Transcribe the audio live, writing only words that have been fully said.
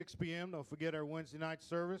6 p.m. Don't forget our Wednesday night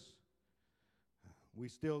service. We're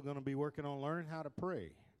still going to be working on learning how to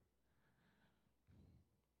pray.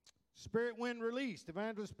 Spirit Wind Released.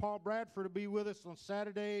 Evangelist Paul Bradford will be with us on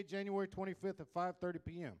Saturday, January 25th at 5:30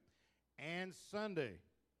 p.m. and Sunday,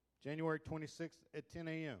 January 26th at 10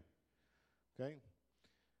 a.m. Okay?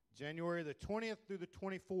 January the 20th through the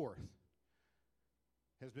 24th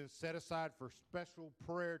has been set aside for special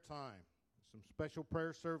prayer time. Some special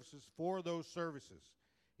prayer services for those services.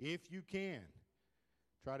 If you can,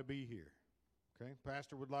 try to be here. Okay?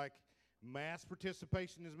 Pastor would like mass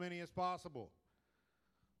participation, as many as possible.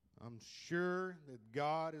 I'm sure that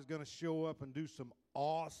God is going to show up and do some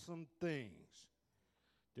awesome things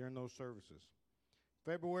during those services.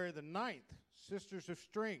 February the 9th, Sisters of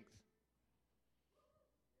Strength.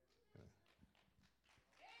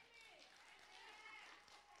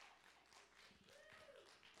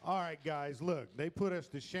 All right, guys, look, they put us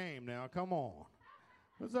to shame now. Come on.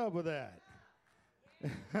 What's up with that?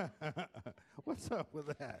 What's up with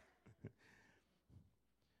that?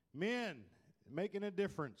 Men, making a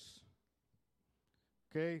difference.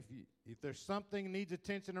 Okay, if there's something that needs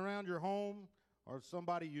attention around your home or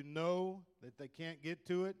somebody you know that they can't get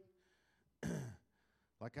to it,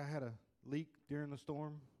 like I had a leak during the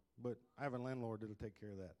storm, but I have a landlord that'll take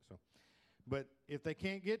care of that. But if they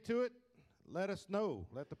can't get to it, let us know.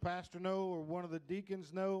 Let the pastor know or one of the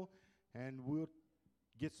deacons know, and we'll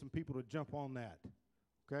get some people to jump on that.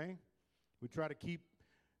 Okay? We try to keep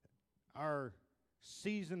our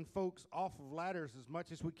seasoned folks off of ladders as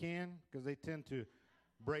much as we can because they tend to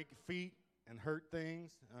break feet and hurt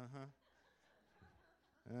things.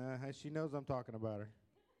 She knows I'm talking about her.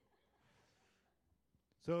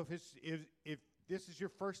 So if this is your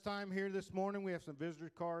first time here this morning, we have some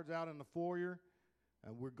visitor cards out in the foyer.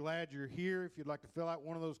 And we're glad you're here. If you'd like to fill out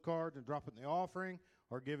one of those cards and drop it in the offering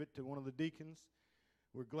or give it to one of the deacons.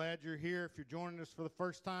 We're glad you're here. If you're joining us for the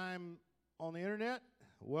first time on the internet,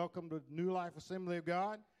 welcome to New Life Assembly of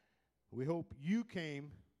God. We hope you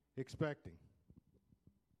came expecting.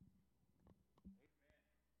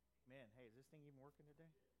 Amen. Hey, is this thing even working today?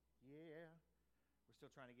 Yeah. We're still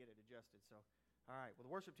trying to get it adjusted. So, all right. Well,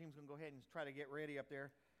 the worship team's going to go ahead and try to get ready up there.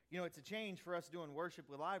 You know, it's a change for us doing worship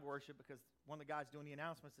with live worship because one of the guys doing the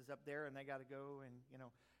announcements is up there and they got to go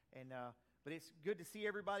but it's good to see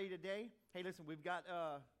everybody today. Hey, listen, we've got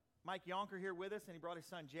Mike Yonker here with us and he brought his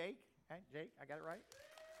son Jake. Hey, Jake, I got it right?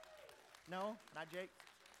 No, not Jake.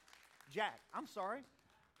 Jack, I'm sorry.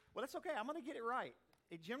 Well, that's okay. I'm going to get it right.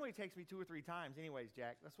 It generally takes me 2 or 3 times anyways,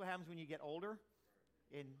 Jack. That's what happens when you get older.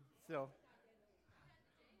 And so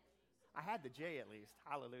I had the J at least.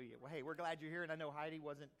 Hallelujah. Well, hey, we're glad you're here, and I know Heidi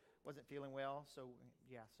wasn't feeling well. So,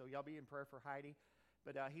 yeah, so y'all be in prayer for Heidi.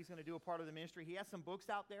 But he's going to do a part of the ministry. He has some books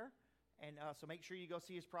out there, and so make sure you go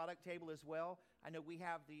see his product table as well. I know we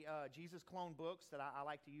have the Jesus Clone books that I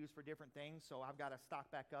like to use for different things, so I've got to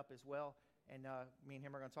stock back up as well, and me and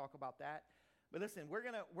him are going to talk about that. But listen, we're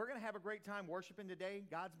gonna have a great time worshiping today.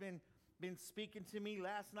 God's been speaking to me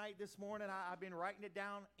last night, this morning. I've been writing it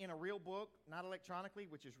down in a real book, not electronically,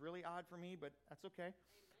 which is really odd for me, but that's okay.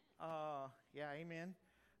 Yeah, amen.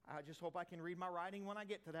 I just hope I can read my writing when I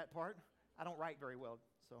get to that part. I don't write very well,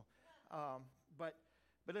 so. But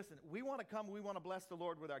listen, we want to bless the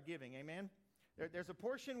Lord with our giving, amen? There's a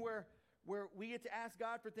portion where we get to ask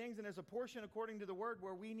God for things, and there's a portion according to the Word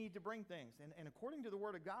where we need to bring things. And according to the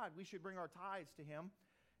Word of God, we should bring our tithes to Him.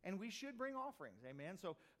 And we should bring offerings, amen?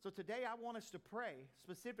 So today I want us to pray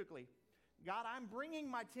specifically, God, I'm bringing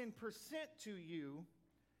my 10% to you,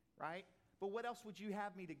 right? But what else would you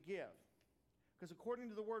have me to give? Because according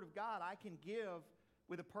to the Word of God, I can give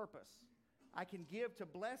with a purpose. I can give to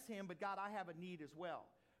bless Him, but God, I have a need as well.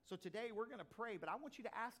 So today we're going to pray, but I want you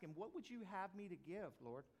to ask Him, what would you have me to give,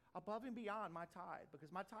 Lord? Above and beyond my tithe,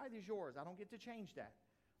 because my tithe is yours. I don't get to change that.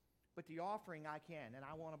 But the offering I can, and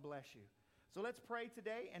I want to bless you. So let's pray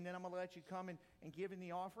today, and then I'm going to let you come and give in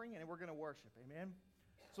the offering, and then we're going to worship. Amen?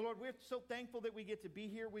 So, Lord, we're so thankful that we get to be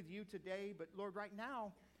here with you today. But, Lord, right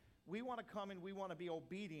now, we want to come and we want to be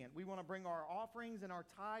obedient. We want to bring our offerings and our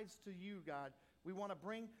tithes to you, God. We want to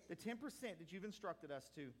bring the 10% that you've instructed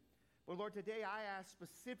us to. But, Lord, today I ask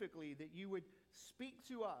specifically that you would speak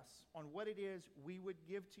to us on what it is we would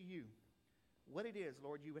give to you. What it is,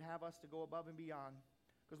 Lord, you would have us to go above and beyond.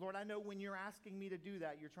 Because, Lord, I know when you're asking me to do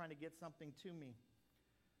that, you're trying to get something to me.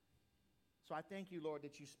 So I thank you, Lord,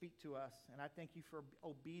 that you speak to us, and I thank you for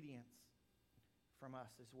obedience from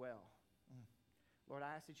us as well. Lord,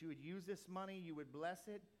 I ask that you would use this money, you would bless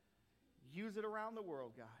it, use it around the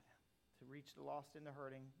world, God, to reach the lost and the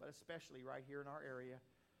hurting, but especially right here in our area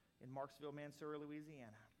in Marksville, Mansura,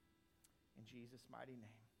 Louisiana. In Jesus' mighty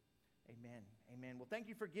name. Amen. Amen. Well, thank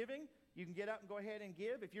you for giving. You can get up and go ahead and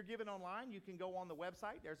give. If you're giving online, you can go on the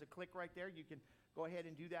website. There's a click right there. You can go ahead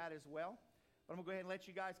and do that as well. But I'm going to go ahead and let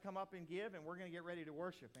you guys come up and give, and we're going to get ready to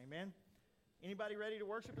worship. Amen. Anybody ready to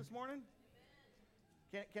worship this morning?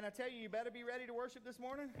 Can I tell you, you better be ready to worship this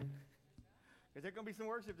morning? Because there's going to be some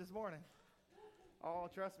worship this morning. Oh,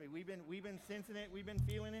 trust me. We've been sensing it. We've been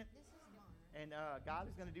feeling it. And God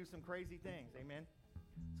is going to do some crazy things. Amen.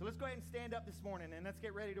 So let's go ahead and stand up this morning, and let's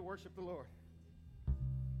get ready to worship the Lord.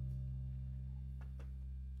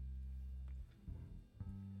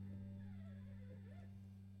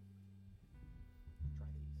 Try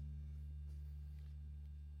these.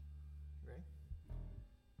 Ready?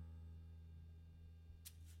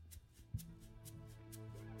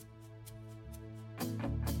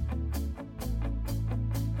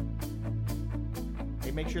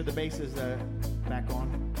 Hey, make sure the bass is back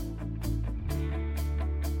on.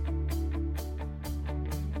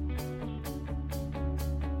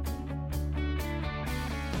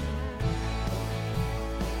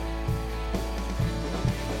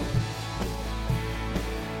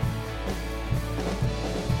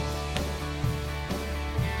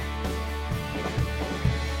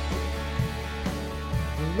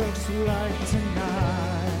 Looks like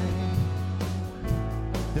tonight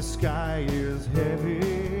the sky is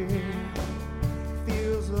heavy,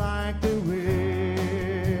 feels like the winds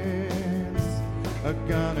are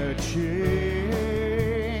gonna change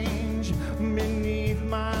beneath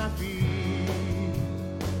my feet.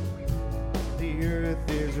 The earth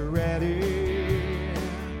is ready,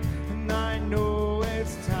 and I know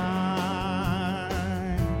it's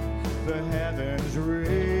time for heaven's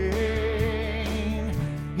rain.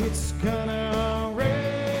 It's gonna rain,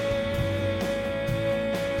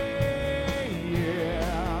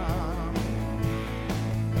 yeah,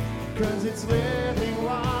 'cause it's living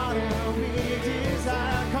water we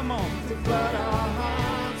desire. Come on, to flood our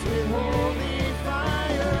hearts with holy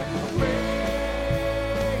fire.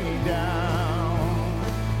 Rain down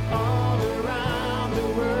all around the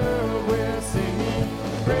world, we're singing.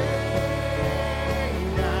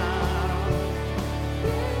 Rain down.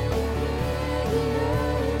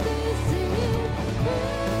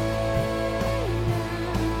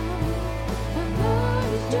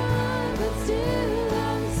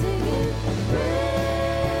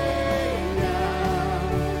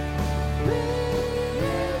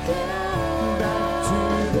 Back to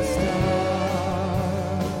the start.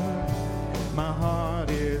 My heart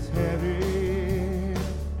is heavy,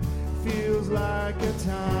 feels like a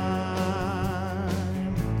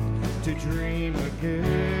time to dream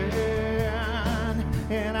again.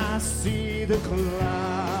 And I see the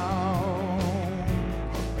cloud,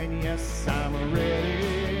 and yes, I'm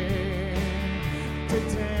ready to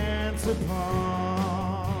dance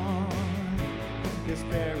upon this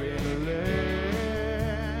buried land.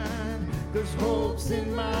 There's hopes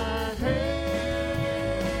in my hand,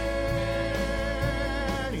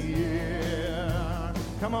 yeah.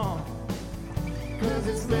 Come on, 'cause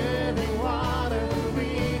it's living water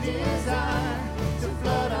we desire, to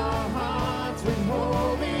flood our hearts with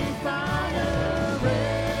holy fire.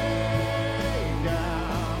 Rain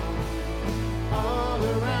down all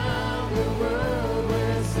around the world,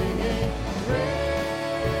 we're singing.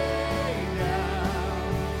 Rain down.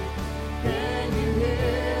 Can you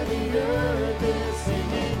hear the earth is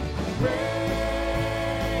singing?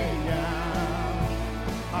 Rain down.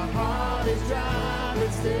 My heart is dry,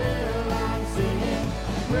 but still I'm singing.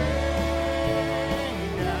 Rain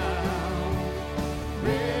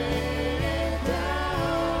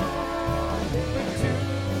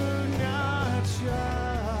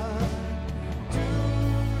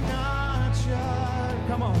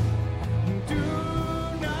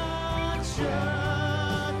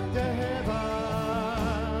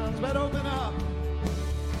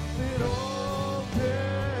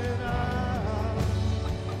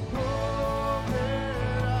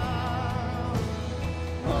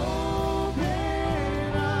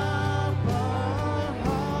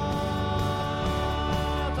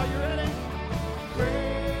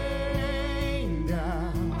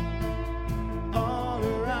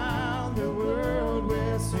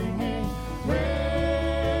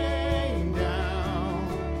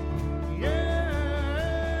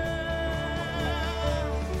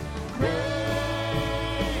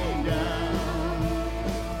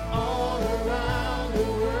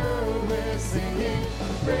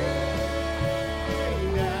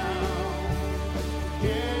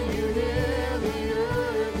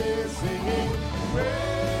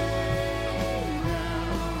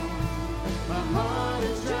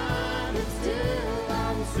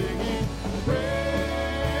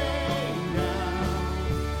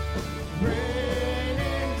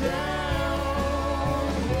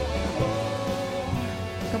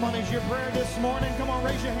your prayer this morning? Come on,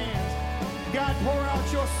 raise your hands. God, pour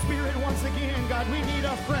out your Spirit once again. God, we need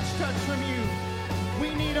a fresh touch from you.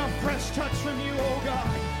 We need a fresh touch from you, oh God.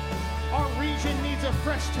 Our region needs a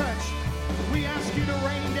fresh touch. We ask you to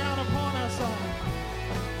rain down upon us all.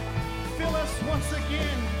 Fill us once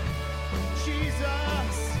again,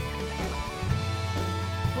 Jesus.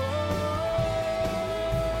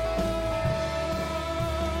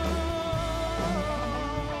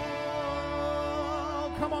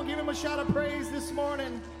 Oh, come on, give him a shout of praise this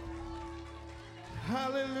morning.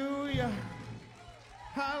 Hallelujah.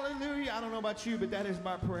 Hallelujah. I don't know about you, but that is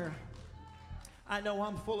my prayer. I know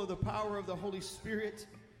I'm full of the power of the Holy Spirit,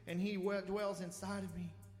 and he dwells inside of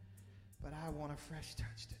me. But I want a fresh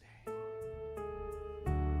touch today.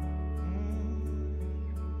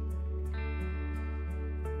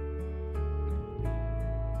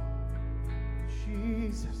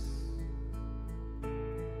 Jesus.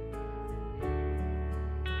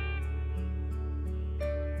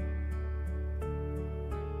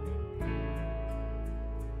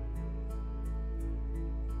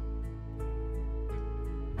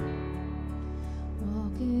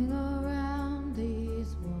 Walking around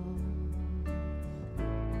these walls,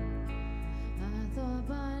 I thought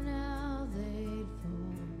by now they'd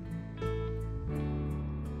fall,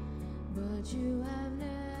 but you have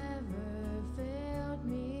never failed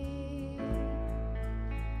me.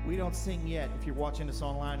 We don't sing yet. If you're watching us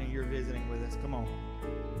online and you're visiting with us, come on.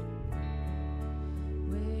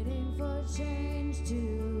 Waiting for change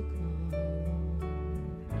to come,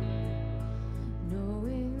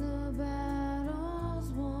 knowing the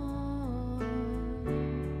battle's won,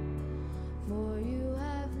 for you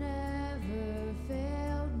have never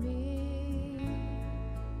failed me.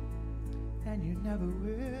 And you never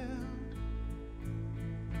will.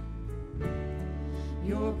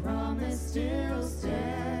 Your promise still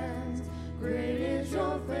stands. Great is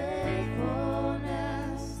your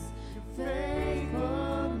faithfulness,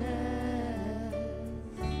 faithfulness.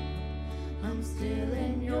 I'm still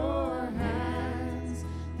in your hands.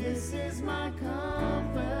 This is my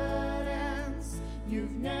confidence.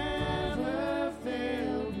 You've never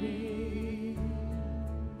failed me.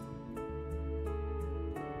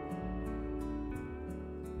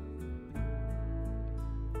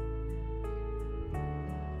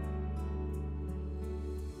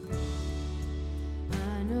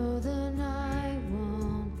 I know the night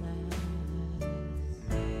won't last.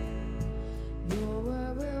 Your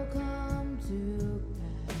word will come to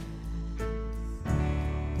pass.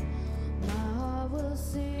 My heart will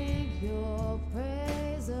sing your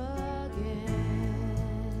praise again.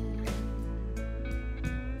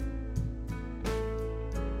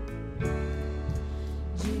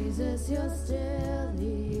 Jesus, you're still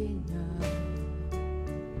enough.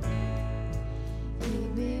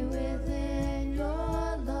 Keep me within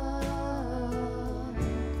your love.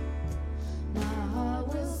 My heart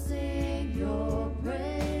will sing your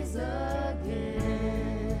praise again.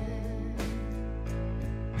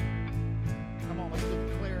 Come on, let's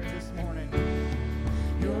declare it this morning.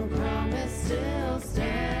 Your promise still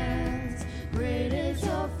stands. Great is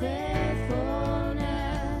your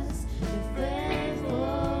faithfulness, your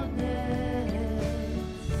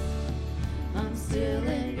faithfulness. I'm still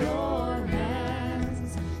in your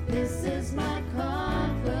hands. This is my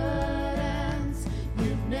confidence.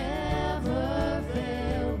 You've never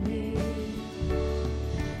failed me.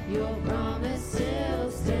 Your promise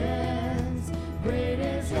still stands. Great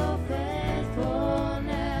is your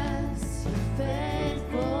faithfulness, your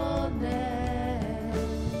faithfulness.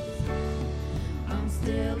 I'm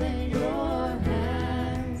still in your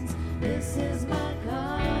hands. This is my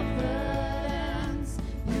confidence.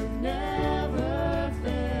 You've never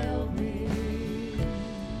failed me.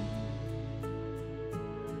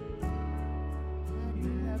 And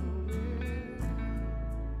you never will.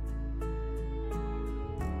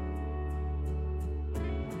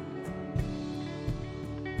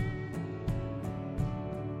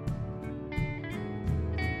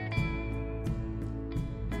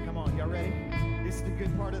 Come on, y'all ready? This is the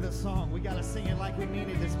good part of the song. We got to sing it like we mean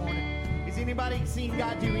it this morning. Has anybody seen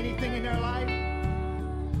God do anything in their life?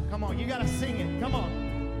 Come on, you got to sing it. Come on.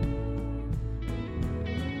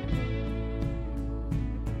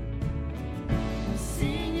 I've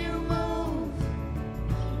seen you move.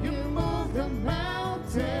 You move the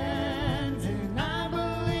mountains, and I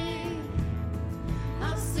believe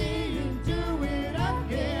I'll see you do it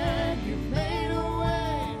again. You made a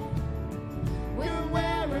way when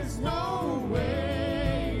there is no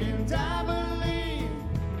way, and I believe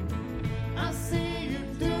I'll see you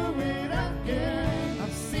do it again.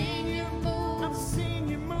 I've seen you move. I've seen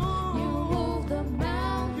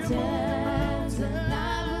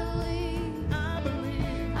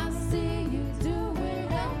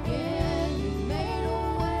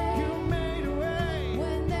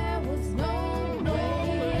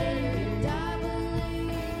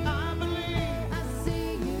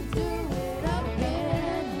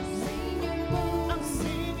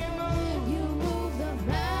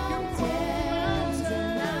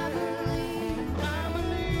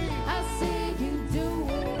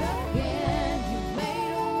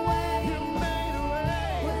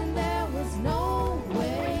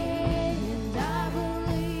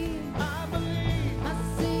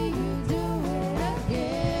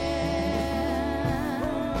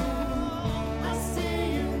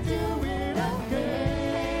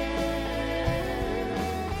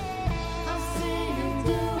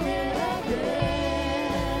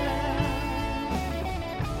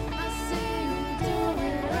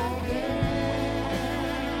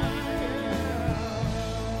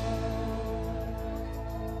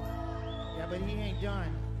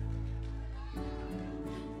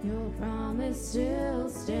promise still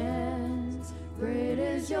stands. Great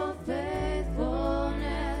is your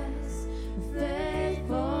faithfulness,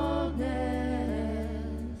 faithfulness.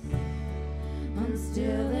 I'm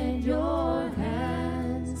still in your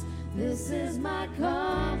hands. This is my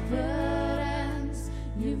confidence.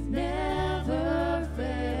 You've never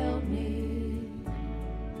failed me.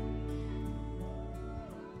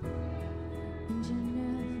 And you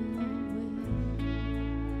never will.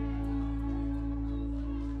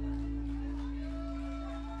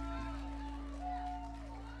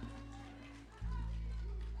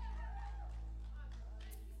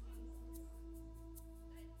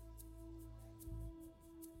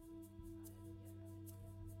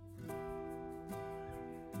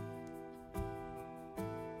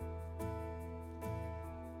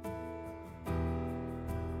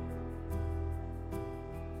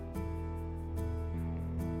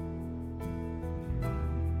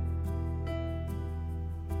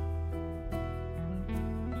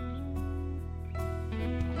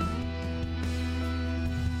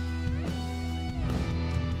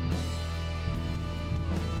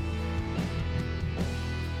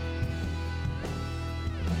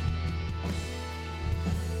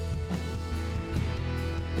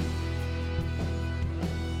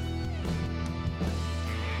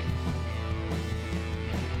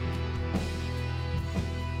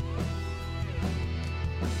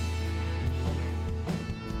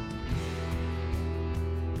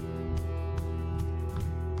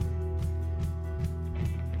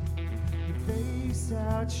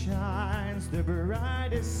 Outshines the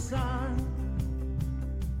brightest sun.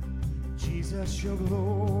 Jesus, you're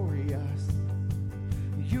glorious.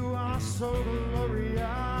 You are so glorious.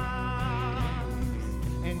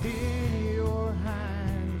 And in your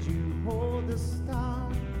hands you hold the star.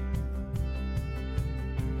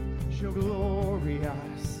 You're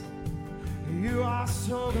glorious. You are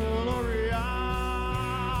so glorious.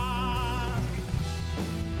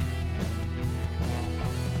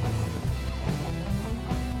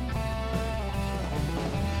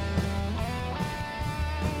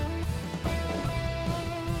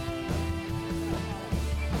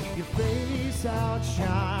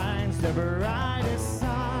 Outshines the brightest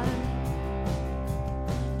sun.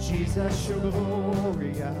 Jesus, you're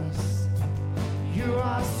glorious. You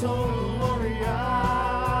are so glorious.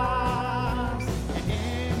 And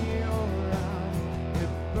in your eyes, the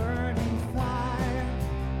burning fire.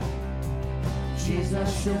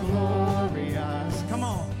 Jesus, you're glorious. Come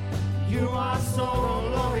on. You are so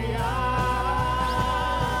glorious.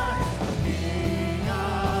 King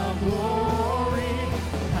of glory.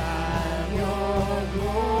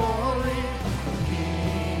 Glory,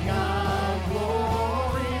 King of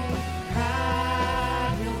glory,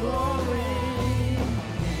 have your glory.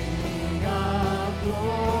 King of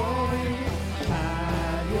glory,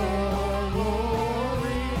 have your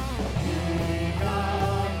glory. King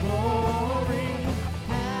of glory,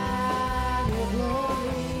 have your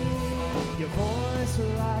glory. Your voice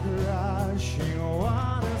like rushing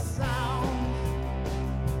water sound.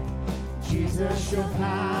 Jesus, you're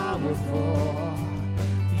powerful.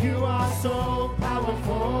 You are so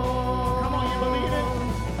powerful. Come on, you believe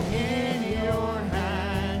it? In your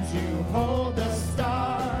hands you hold the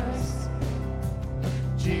stars.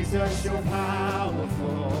 Jesus, you're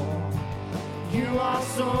powerful. You are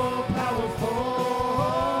so powerful.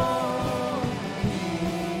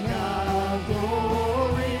 King of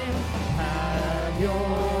glory, have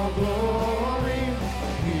your glory.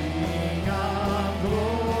 King of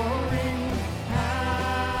glory,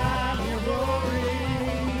 have your glory.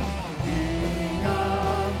 King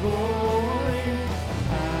of glory,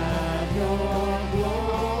 have your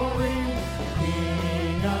glory.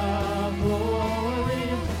 King of glory,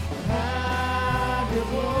 have your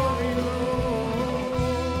glory,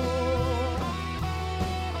 Lord.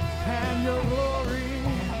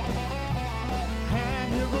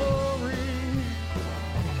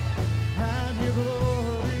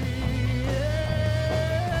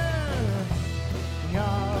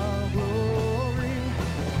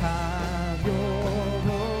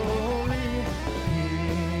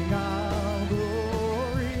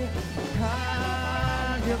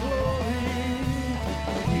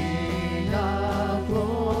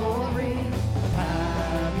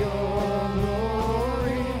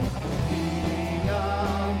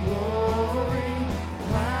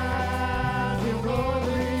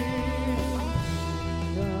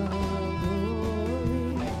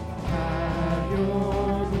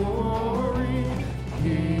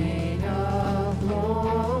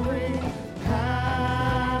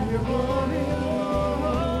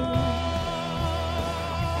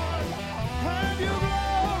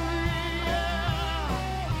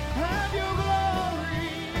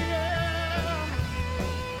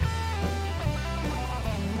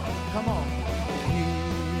 Come on.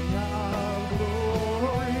 King of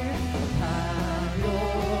glory, have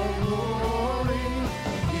your glory.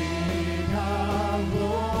 King of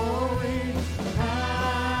glory,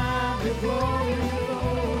 have your glory,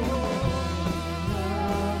 Lord. King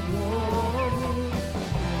of glory,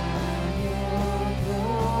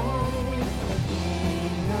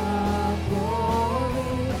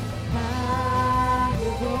 have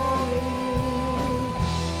your glory.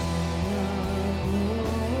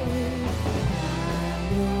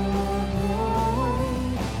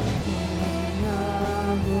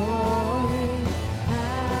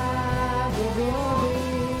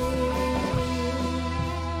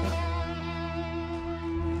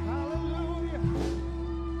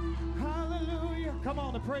 Come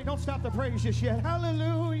on to pray. Don't stop the praise just yet.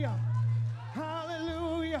 Hallelujah.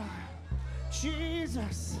 Hallelujah.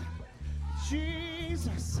 Jesus.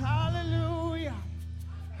 Jesus. Hallelujah.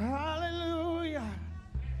 Hallelujah.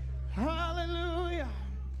 Hallelujah.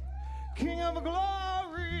 King of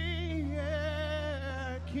glory.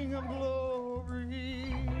 Yeah. King of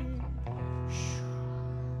glory.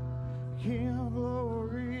 King of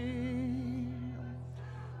glory.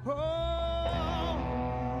 Oh.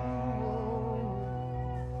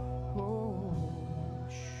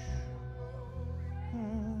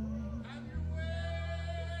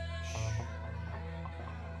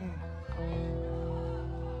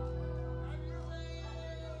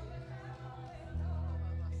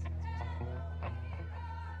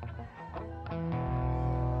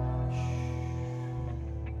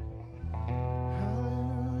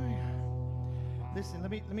 Listen,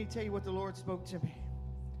 let me tell you what the Lord spoke to me.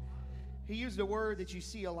 He used a word that you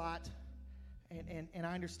see a lot, and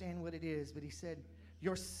I understand what it is, but he said,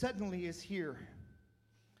 your suddenly is here.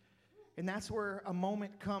 And that's where a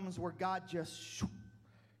moment comes where God just,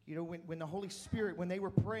 you know, when the Holy Spirit, when they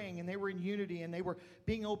were praying and they were in unity and they were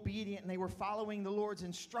being obedient and they were following the Lord's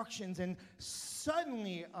instructions, and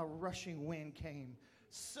suddenly a rushing wind came.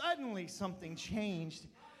 Suddenly something changed.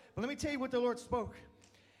 But let me tell you what the Lord spoke.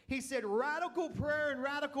 He said, radical prayer and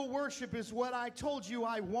radical worship is what I told you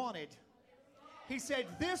I wanted. He said,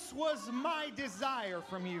 this was my desire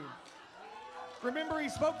from you. Remember, he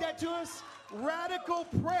spoke that to us? Radical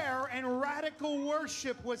prayer and radical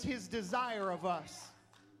worship was his desire of us.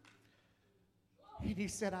 And he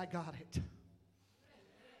said, I got it.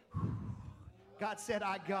 God said,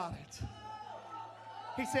 I got it.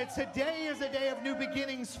 He said, today is a day of new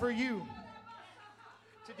beginnings for you.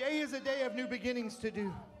 Today is a day of new beginnings to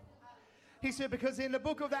do. He said, because in the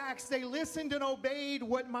book of Acts, they listened and obeyed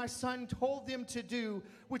what my son told them to do,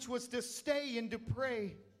 which was to stay and to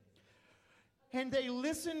pray. And they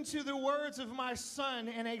listened to the words of my son,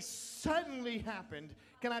 and a suddenly happened.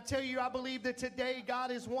 Can I tell you, I believe that today God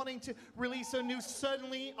is wanting to release a new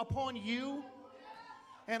suddenly upon you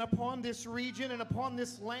and upon this region and upon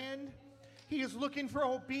this land. He is looking for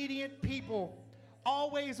obedient people,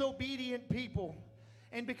 always obedient people.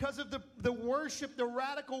 And because of the worship, the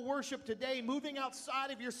radical worship today, moving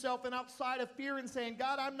outside of yourself and outside of fear and saying,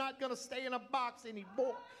 God, I'm not going to stay in a box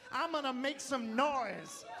anymore. I'm going to make some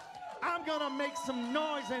noise. I'm going to make some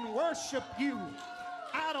noise and worship you.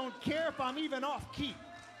 I don't care if I'm even off key.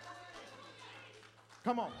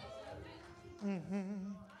 Come on.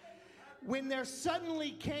 When there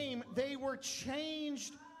suddenly came, they were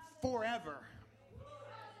changed forever.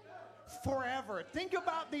 Forever. Think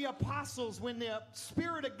about the apostles when the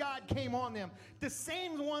Spirit of God came on them. The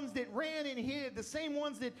same ones that ran and hid, the same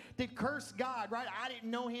ones that cursed God, right? I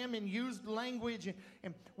didn't know him and used language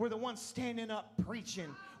and were the ones standing up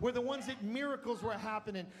preaching. Were the ones that miracles were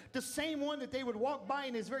happening. The same one that they would walk by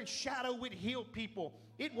and his very shadow would heal people.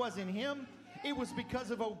 It wasn't him. It was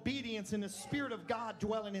because of obedience and the Spirit of God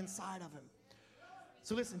dwelling inside of him.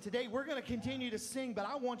 So listen, today we're going to continue to sing, but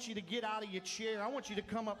I want you to get out of your chair. I want you to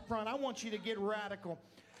come up front. I want you to get radical.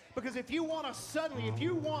 Because if you want if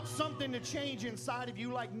you want something to change inside of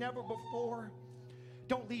you like never before,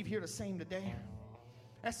 don't leave here the same today.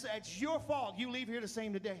 That's your fault. You leave here the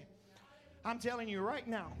same today. I'm telling you right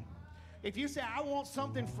now, if you say, I want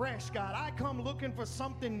something fresh, God, I come looking for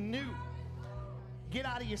something new, get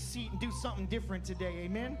out of your seat and do something different today.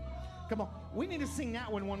 Amen? Come on. We need to sing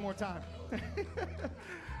that one more time.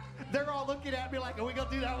 They're all looking at me like, are we going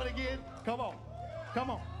to do that one again? Come on. Come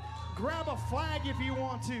on. Grab a flag if you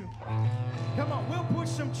want to. Come on. We'll push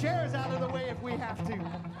some chairs out of the way if we have to.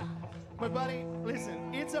 But, buddy,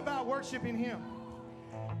 listen. It's about worshiping him.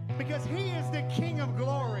 Because he is the King of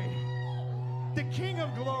glory. The King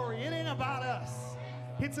of glory. It ain't about us.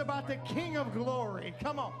 It's about the King of glory.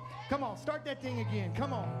 Come on. Come on. Start that thing again.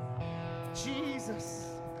 Come on. Jesus.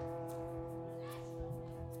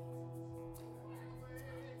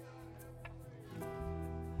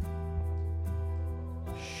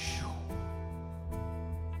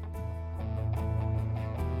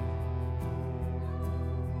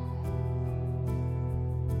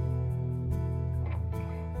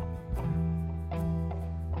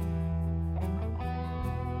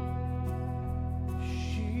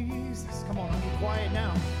 quiet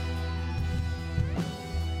now.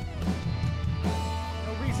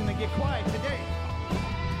 No reason to get quiet today.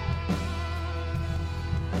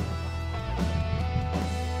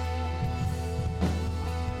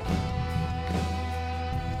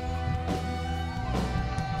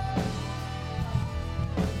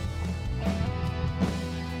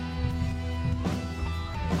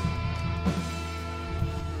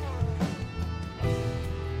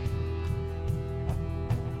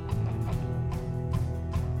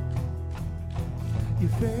 Your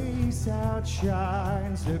face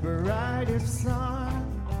outshines the brightest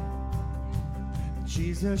sun.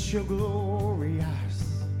 Jesus, you're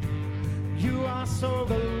glorious. You are so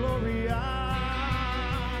glorious.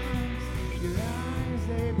 Your eyes,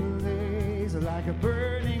 they blaze like a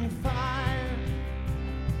burning fire.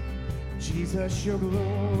 Jesus, you're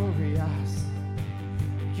glorious.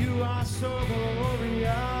 You are so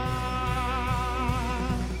glorious.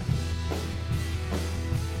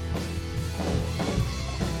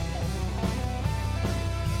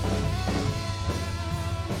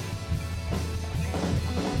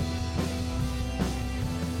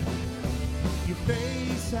 Your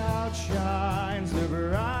face outshines the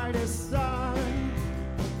brightest sun.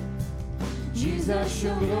 Jesus,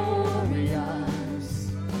 you're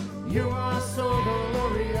glorious. You are so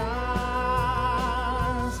glorious.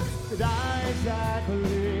 With eyes that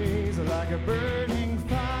blaze like a burning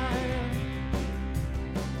fire.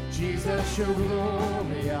 Jesus, you're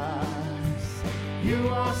glorious. You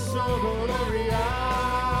are so glorious.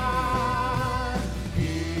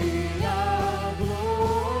 King of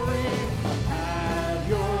glory, have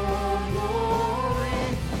your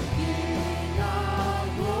glory. King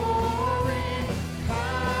of glory,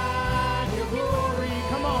 have your glory.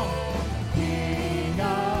 Come on. King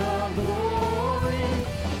of glory,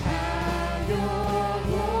 have your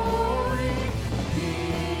glory.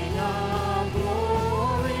 King of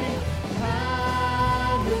glory,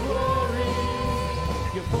 have your glory.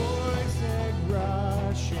 Your voice like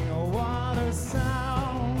rushing water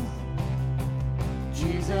sounds.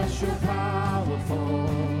 Jesus, you're powerful.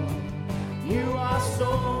 You are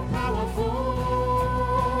so powerful.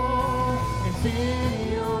 And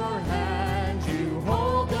in your hand you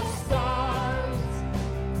hold the stars.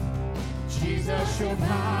 Jesus, you're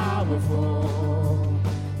powerful.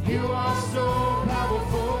 You are so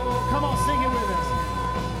powerful. Come on, sing it with us.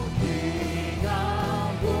 King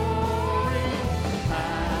of glory,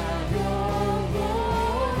 have your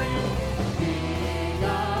glory. King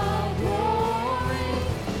of glory,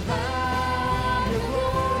 have your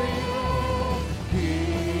glory.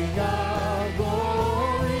 King of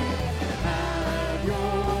glory, have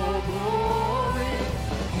your glory.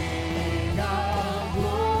 King of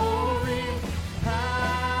glory,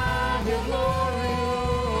 have your glory.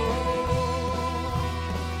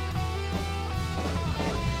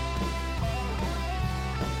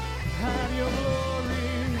 Have your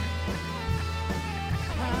glory.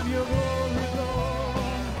 Have your glory,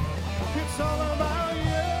 Lord. It's all about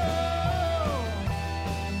you.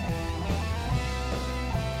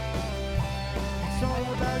 It's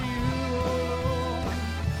all about you, Lord.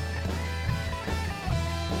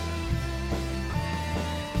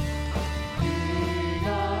 King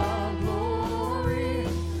of glory,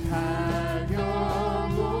 have your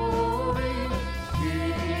glory.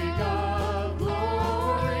 King of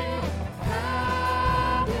glory,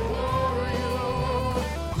 have your glory, Lord.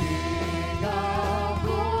 King of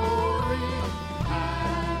glory,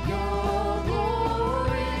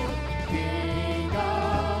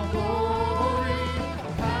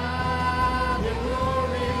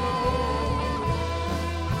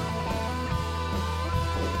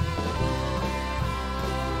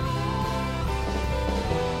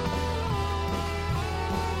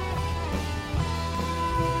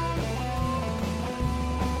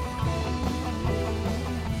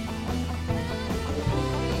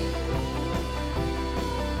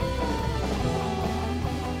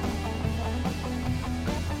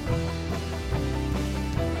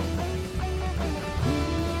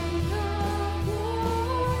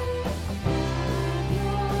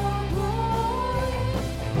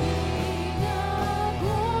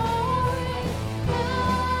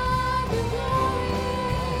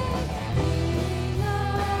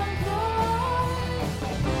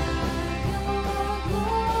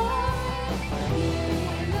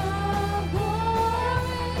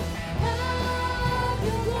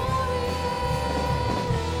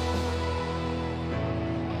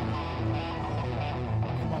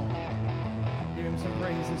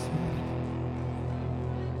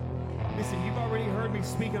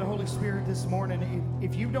 Holy Spirit this morning.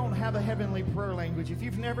 If you don't have a heavenly prayer language, if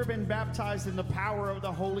you've never been baptized in the power of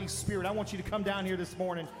the Holy Spirit, I want you to come down here this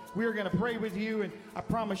morning. We are going to pray with you, and I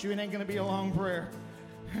promise you it ain't going to be a long prayer.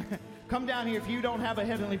 Come down here if you don't have a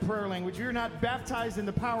heavenly prayer language. You're not baptized in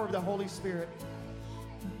the power of the Holy Spirit.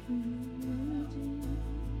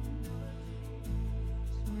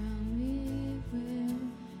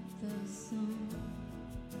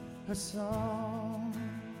 A song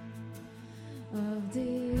of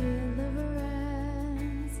deliverance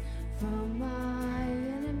from my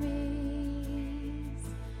enemies,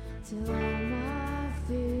 till all my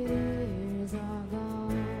fears are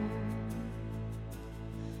gone.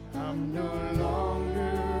 I'm no longer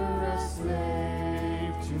a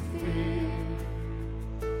slave to fear.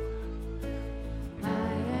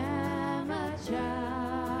 I am a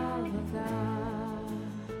child of God.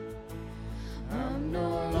 I'm no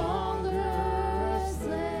longer a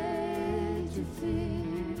slave to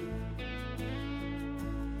fear.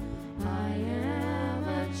 I am a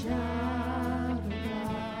child of God.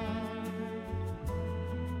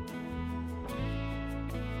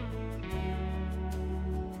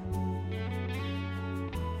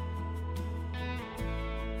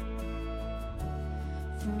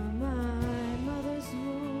 From my mother's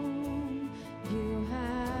womb, you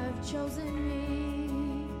have chosen me.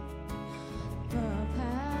 Love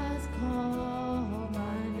has called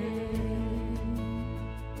my name.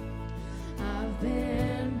 I've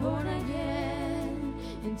been born again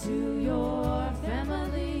into your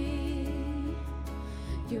family.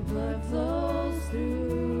 Your blood flows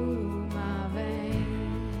through my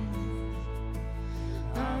veins.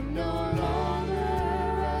 I'm no longer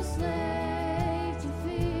a slave to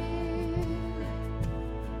fear.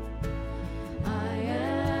 I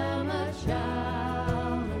am a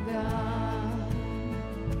child of God.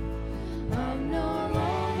 I'm no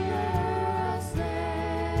longer a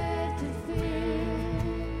slave to fear.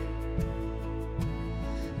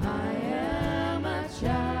 I am a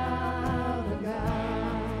child of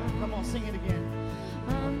God. Come on, sing it again.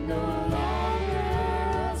 I'm no longer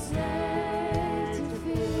a slave to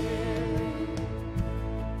fear.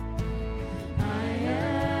 I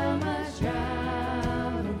am a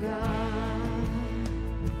child of God.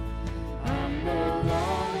 I'm no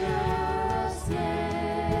longer a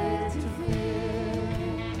slave to fear.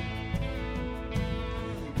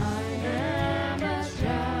 I am a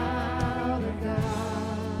child of God.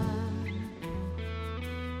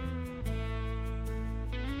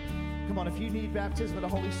 Come on, if you need baptism of the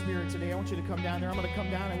Holy Spirit today, I want you to come down there. I'm going to come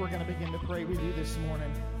down and we're going to begin to pray with you this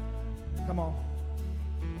morning. Come on.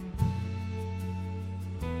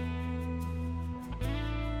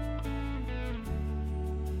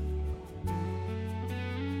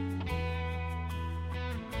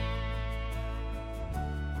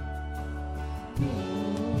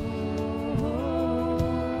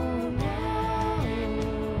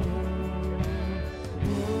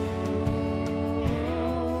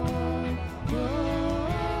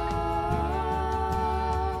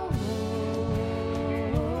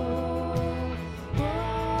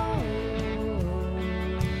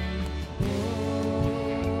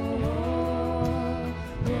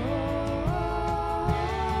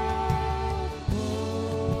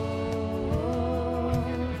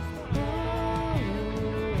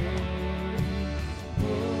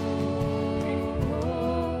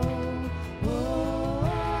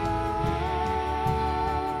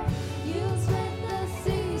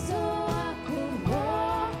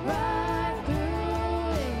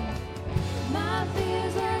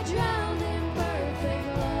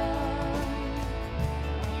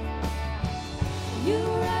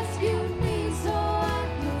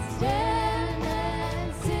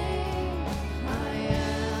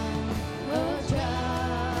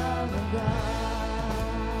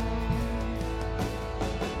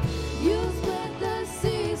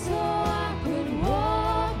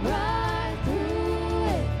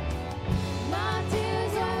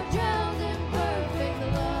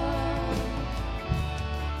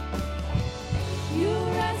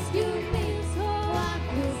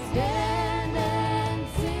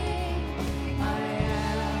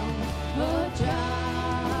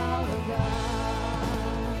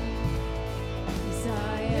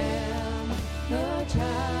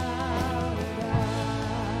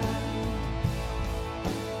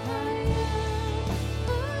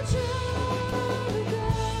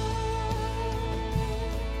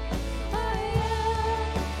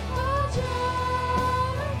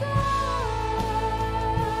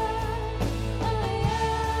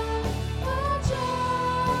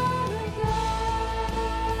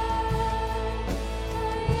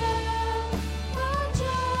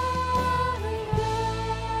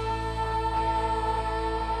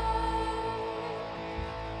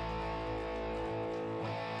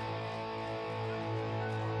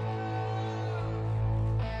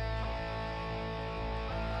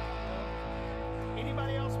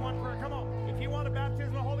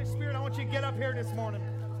 Holy Spirit, I want you to get up here this morning.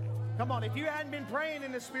 Come on, if you hadn't been praying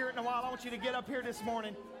in the Spirit in a while, I want you to get up here this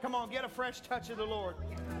morning. Come on, get a fresh touch of the Lord.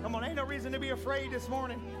 Come on, ain't no reason to be afraid this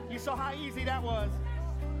morning. You saw how easy that was.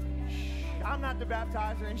 I'm not the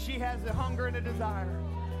baptizer, and she has the hunger and the desire.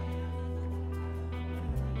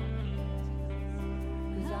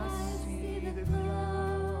 'Cause I see the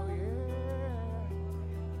glow,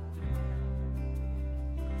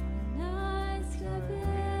 And I step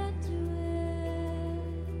into it.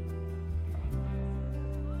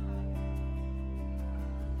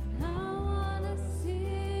 And I wanna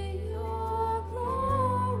see your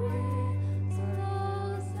glory so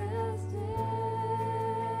close as day.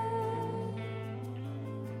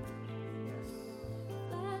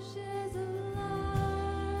 Flashes of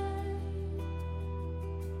light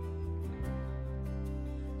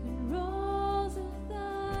and rolls of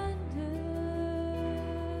thunder.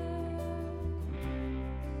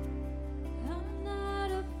 I'm not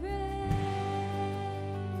afraid.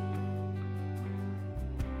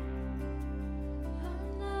 I'm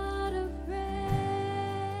not afraid.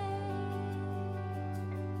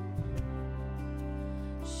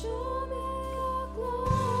 Show me your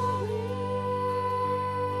glory.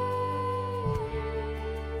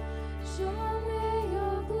 Show me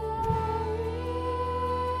your glory.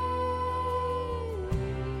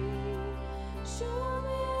 Show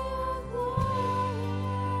me your glory.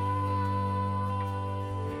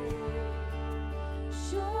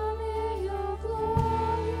 Show me your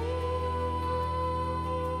glory.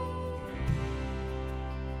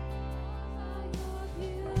 Your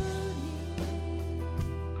beauty.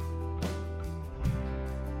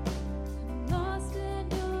 I'm lost in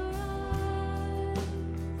your eyes.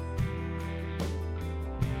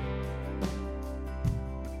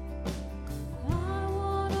 I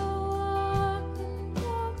wanna walk in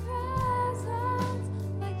your presence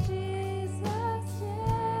like Jesus did.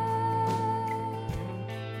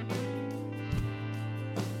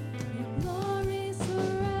 Your glory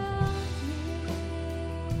surrounds me,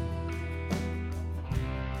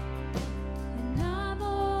 and I'm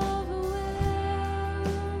overwhelmed.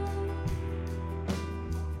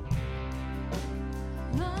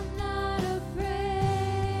 I'm not afraid.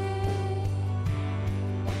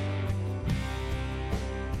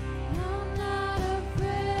 I'm not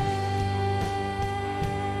afraid.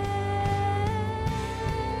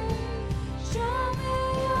 Show me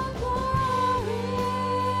your glory.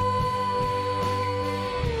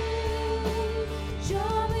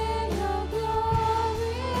 Show me your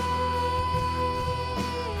glory.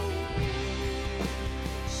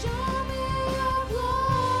 Show me your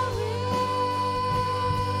glory.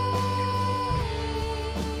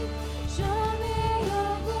 Show me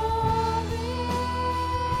your glory.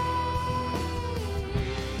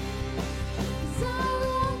 'Cause I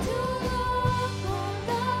long to look on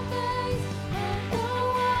the face of the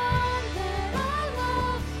one that I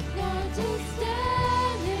love. Long to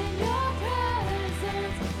stand in your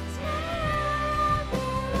presence, it's where I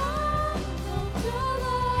belong. Long to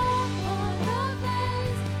look on the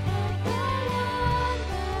face of the one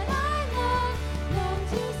that I love. Long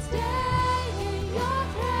to stay in your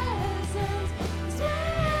presence, it's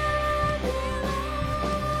where I belong.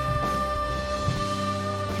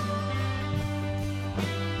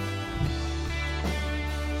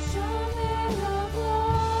 Show me your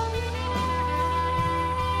glory.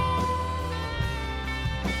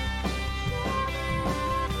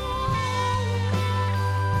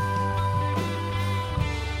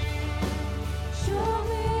 Show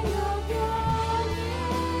me your glory.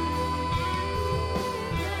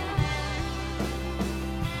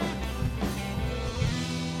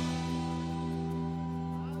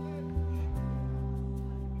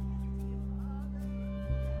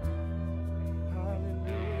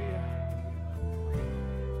 Hallelujah.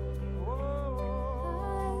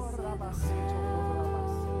 Oh, Rabasito,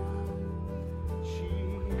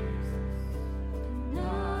 Jesus. And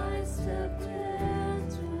I stepped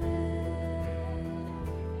into it.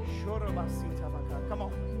 Shorabasita baka. Come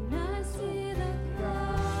on. And I see the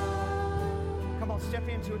crowd. Come on, step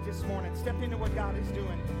into it this morning. Step into what God is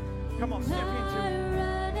doing. Come on, step into I it.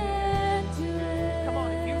 run into it. Come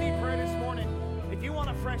on, if you need prayer this morning, if you want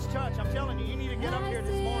a fresh touch, I'm telling you, you need to get up here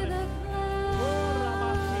this morning.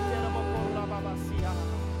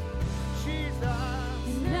 Jesus.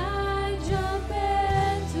 And I jump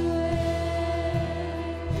into it.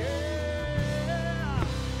 Yeah.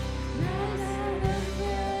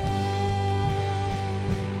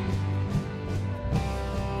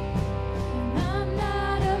 I'm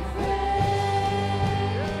not afraid. I'm not afraid.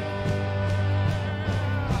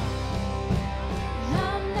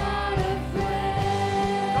 I'm not afraid.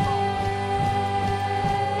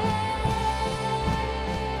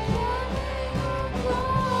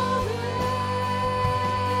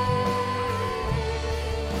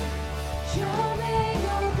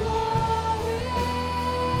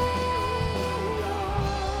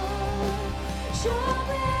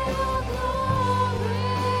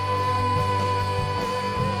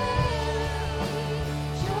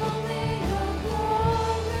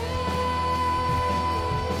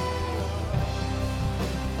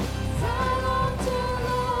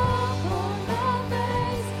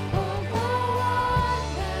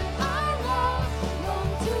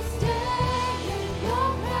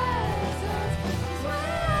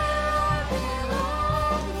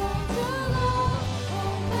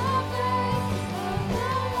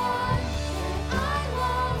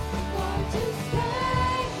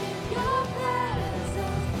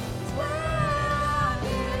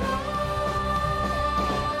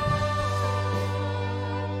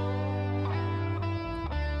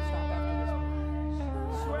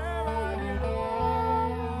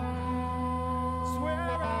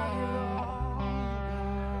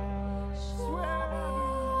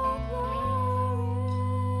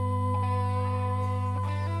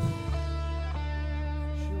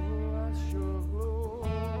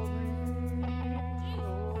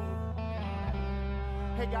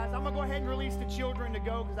 Hey guys, I'm going to go ahead and release the children to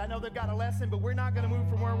go because I know they've got a lesson, but we're not going to move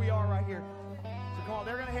from where we are right here. So come on,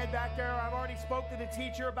 they're going to head back there. I've already spoke to the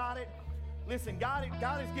teacher about it. Listen, God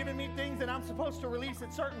has given me things that I'm supposed to release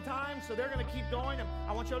at certain times, so they're going to keep going. And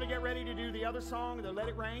I want y'all to get ready to do the other song, the Let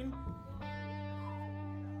It Rain.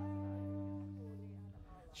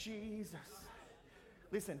 Jesus.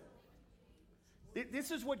 Listen,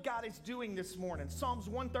 this is what God is doing this morning. Psalms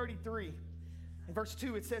 133, in verse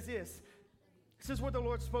 2, it says this. This is what the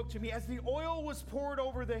Lord spoke to me. As the oil was poured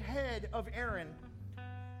over the head of Aaron,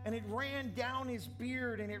 and it ran down his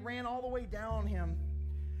beard, and it ran all the way down him,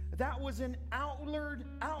 that was an outward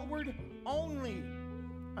only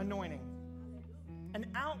anointing. An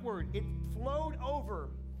outward, it flowed over.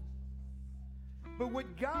 But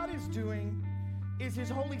what God is doing is His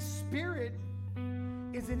Holy Spirit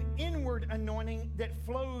is an inward anointing that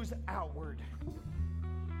flows outward.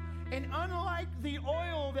 And unlike the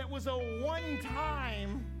oil that was a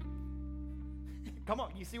one-time, come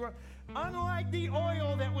on, you see where? Unlike the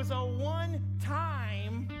oil that was a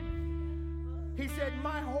one-time, He said,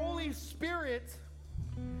 my Holy Spirit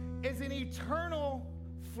is an eternal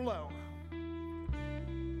flow.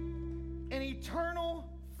 An eternal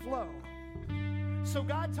flow. So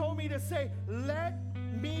God told me to say, let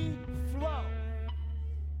me flow.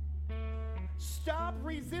 Stop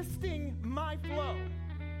resisting my flow.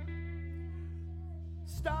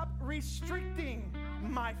 Stop restricting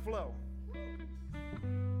my flow.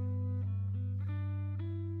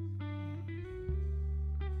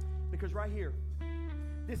 Because right here,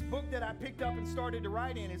 this book that I picked up and started to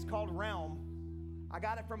write in is called Realm. I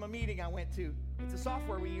got it from a meeting I went to. It's a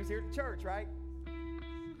software we use here at the church, right?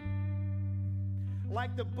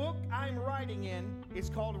 Like the book I'm writing in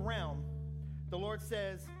is called Realm. The Lord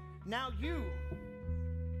says, now you,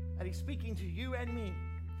 and He's speaking to you and me,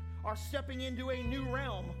 are stepping into a new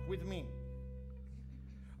realm with me.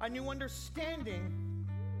 A new understanding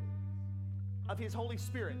of His Holy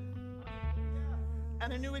Spirit.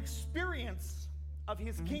 And a new experience of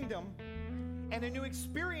His kingdom. And a new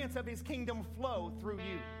experience of His kingdom flow through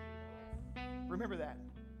you. Remember that.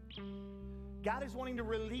 God is wanting to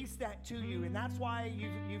release that to you, and that's why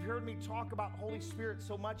you've heard me talk about Holy Spirit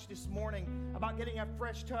so much this morning, about getting a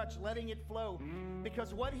fresh touch, letting it flow,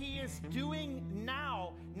 because what He is doing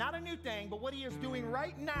now, not a new thing, but what He is doing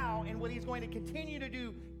right now and what He's going to continue to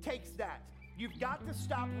do takes that. You've got to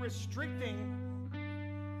stop restricting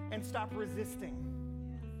and stop resisting.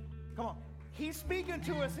 Come on. He's speaking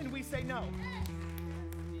to us and we say no.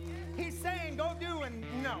 He's saying go do and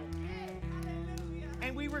no.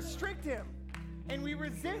 And we restrict Him. And we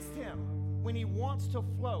resist Him when He wants to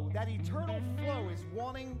flow. That eternal flow is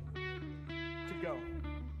wanting to go.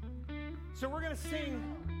 So we're going to sing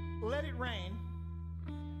Let It Rain.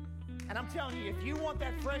 And I'm telling you, if you want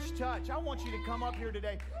that fresh touch, I want you to come up here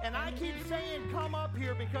today. And I keep saying come up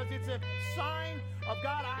here because it's a sign of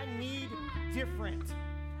God, I need different.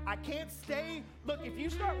 I can't stay. Look, if you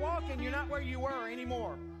start walking, you're not where you were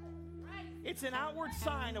anymore. It's an outward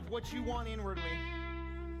sign of what you want inwardly.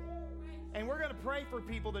 And we're going to pray for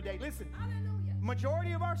people today. Listen,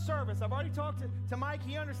 majority of our service, I've already talked to Mike.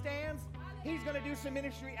 He understands. He's going to do some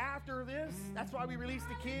ministry after this. That's why we release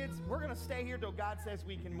the kids. We're going to stay here till God says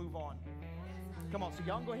we can move on. Come on, so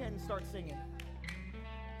y'all can go ahead and start singing.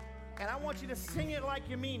 And I want you to sing it like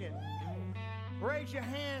you mean it. Raise your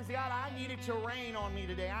hands. God, I need it to rain on me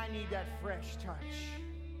today. I need that fresh touch.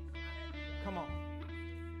 Come on.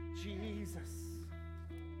 Jesus.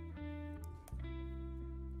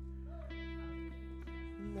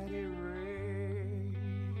 Let it rain.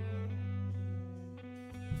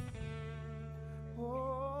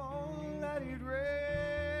 Oh, let it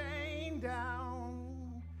rain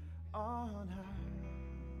down on us.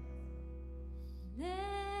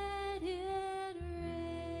 Let it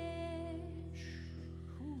rain.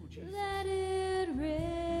 Ooh, Jesus. Let it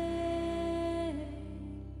rain.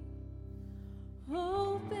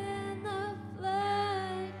 Open the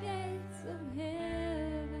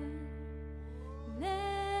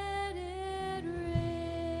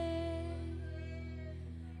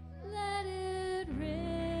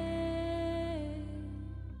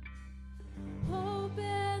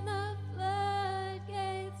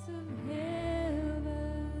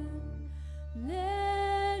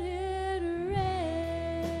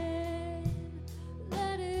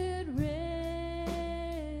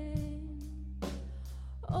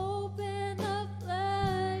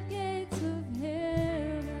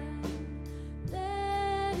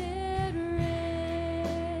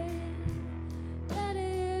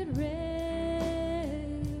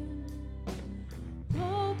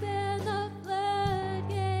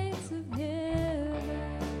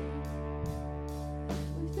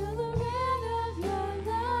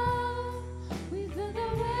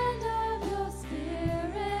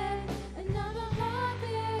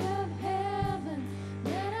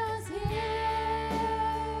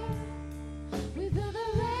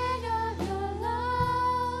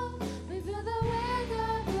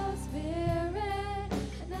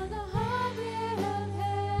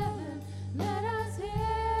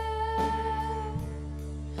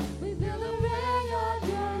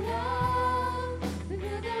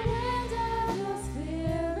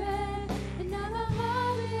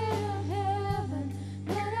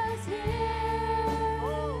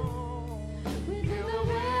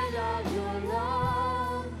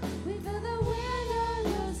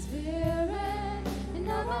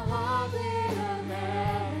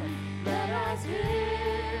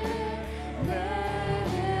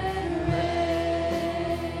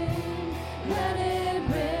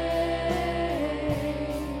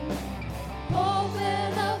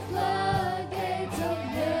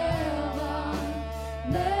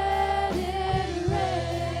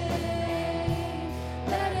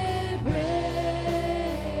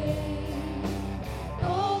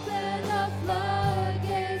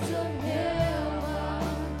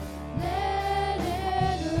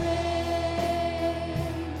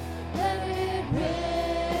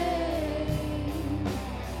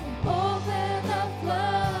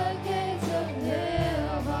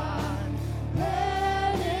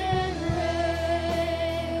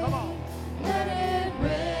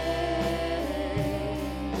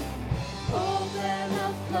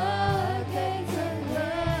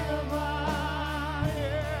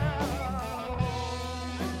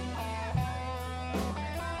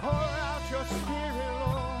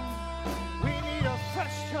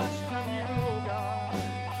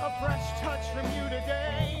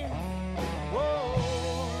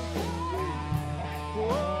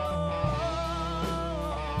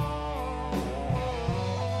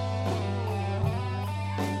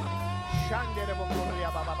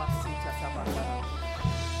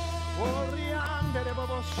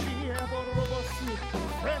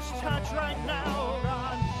Fresh touch right now, oh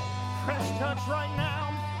God. Fresh touch right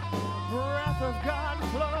now. Breath of God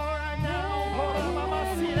flow right now.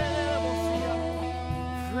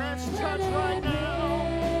 Fresh touch right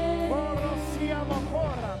now.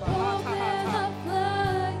 Open the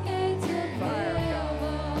floodgates of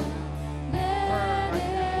heaven. Let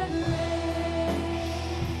it rain.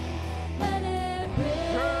 Let it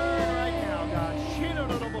rain. Burn right now, God.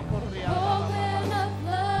 Open the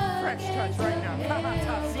floodgates Fresh touch right now. of heaven.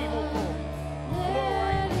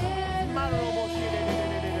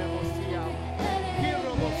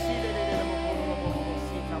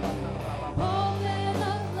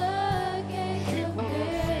 Let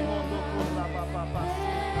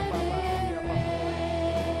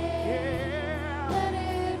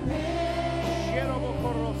it open the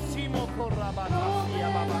floodgates of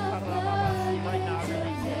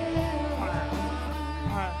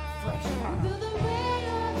Feel the rain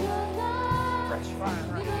of your love. Fresh fire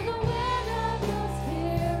right Feel the wind of your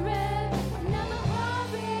spirit. Now the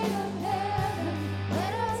heartbeat of heaven.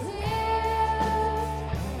 Let us hear.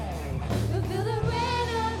 Feel the rain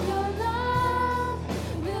of your love.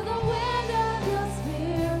 Feel the wind of your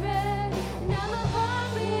spirit. Now the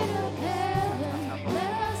heartbeat of heaven.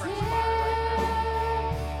 Let us hear.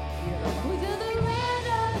 We feel the wind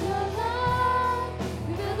of your love.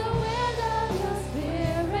 We feel the wind of your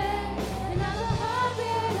spirit. And now the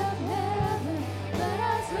heartbeat of heaven. Let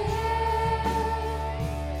us hear.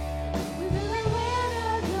 We feel the wind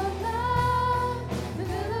of your love. We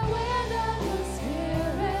feel the wind of your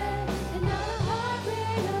spirit. And now the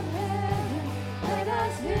heartbeat of heaven. Let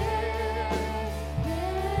us hear.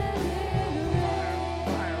 Let it rain.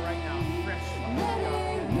 Fire right now. Fresh Let it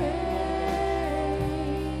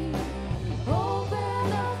rain.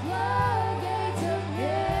 Open the floodgates of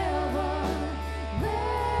heaven.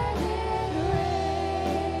 Let it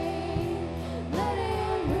rain. Let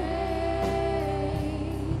it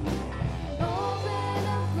rain. Open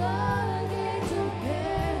the floodgates of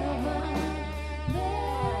heaven.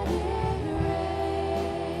 Let it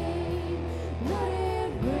rain. Let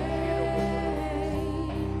it rain.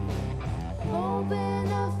 Open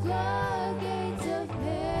the floodgates of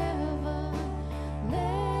heaven.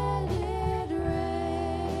 Let it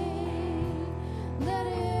rain. Let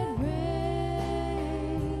it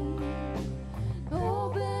rain.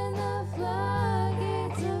 Open the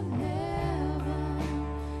floodgates of heaven.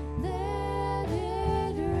 Let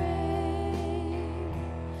it rain.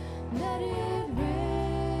 Let it rain.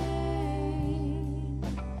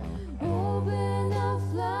 Open the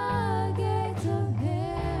floodgates of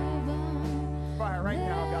heaven. fire right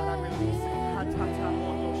now, God. I release it.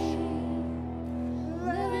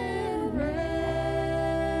 Let it rain.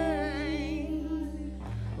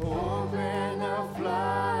 Open the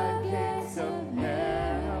floodgates of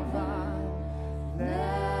heaven.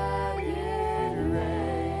 Let it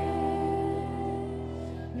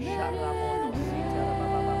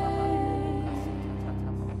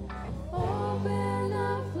Open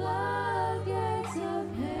the floodgates of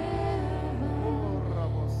heaven.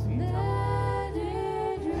 Let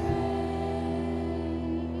it rain.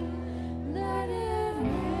 Let it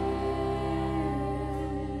rain.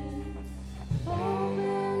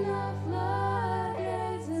 Open the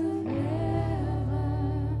floodgates of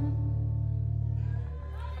heaven.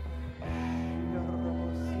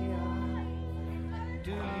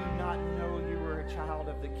 Do you not know you are a child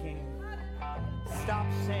of the King? Stop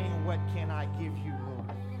saying, "What can I give you,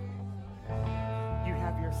 Lord?" You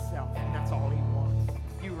have yourself, and that's all He wants.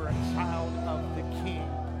 You are a child of the King.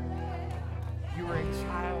 You are a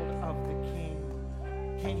child of the King.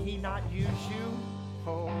 Can He not use you?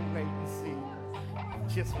 Oh, wait and see.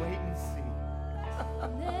 Just wait and see.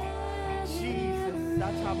 Jesus.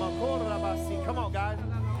 Come on, guys.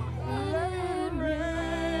 Let it rain.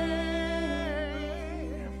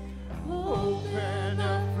 Open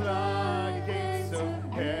the floodgates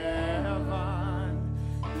of heaven.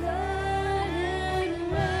 Let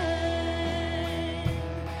it rain.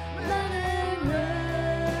 Let it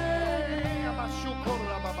rain.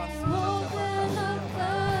 Open the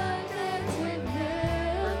floodgates of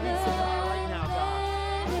Release fire right now,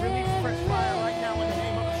 God. Release fresh fire right now in the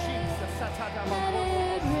name of Jesus.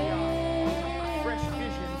 Fresh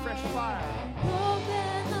vision, fresh fire.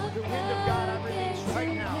 The wind of God I release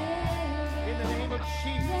right now. In the name of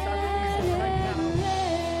Jesus, I release it right now.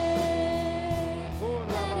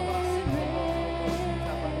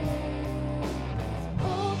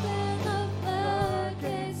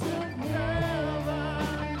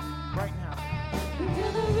 Right now.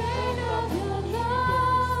 Feel the rain of your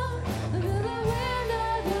love. Feel the wind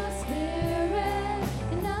of your spirit.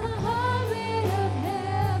 And now the heart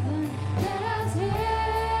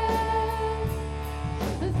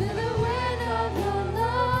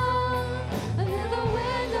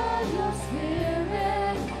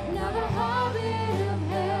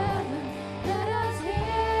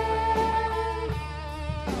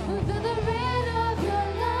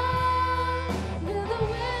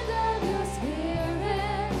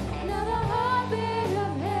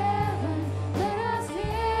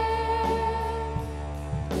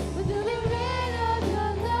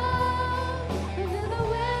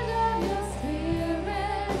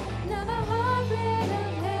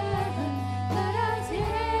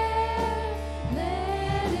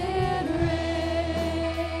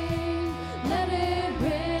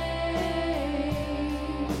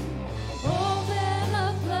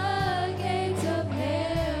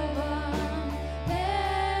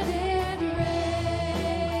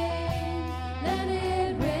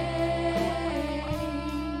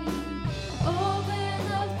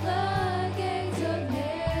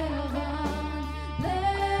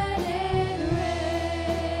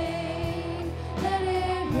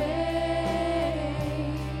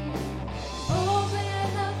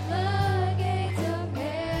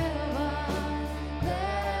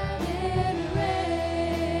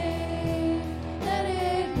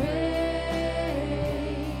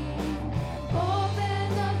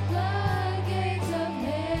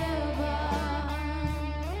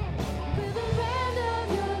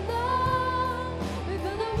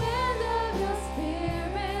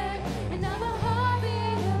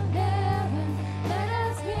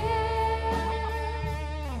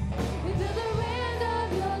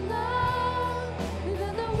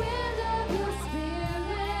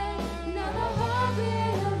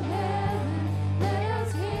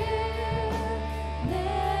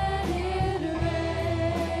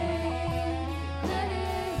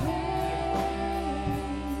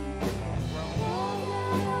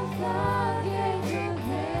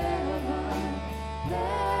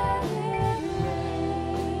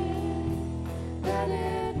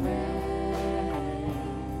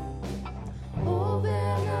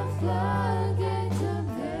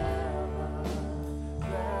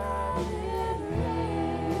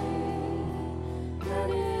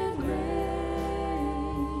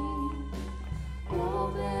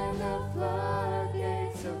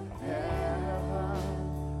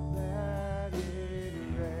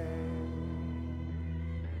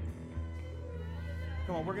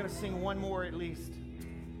on, we're going to sing one more at least.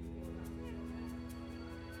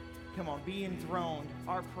 Come on, be enthroned.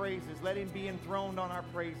 Our praises. Let him be enthroned on our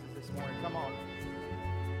praises this morning. Come on.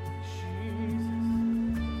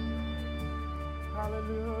 Jesus.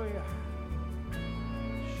 Hallelujah.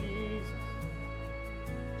 Jesus.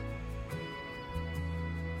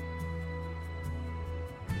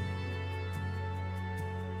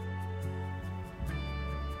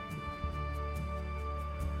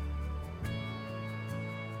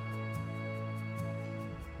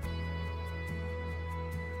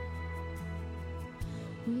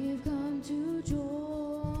 We've come to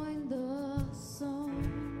join the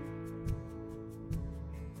song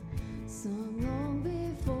sung long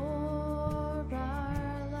before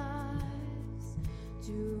our lives,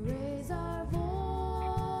 to raise our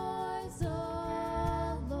voice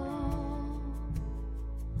alone,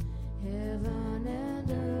 heaven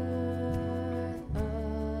and earth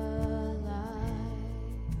alike.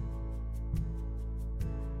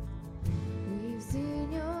 We've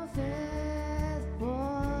seen your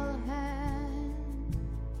faithful hand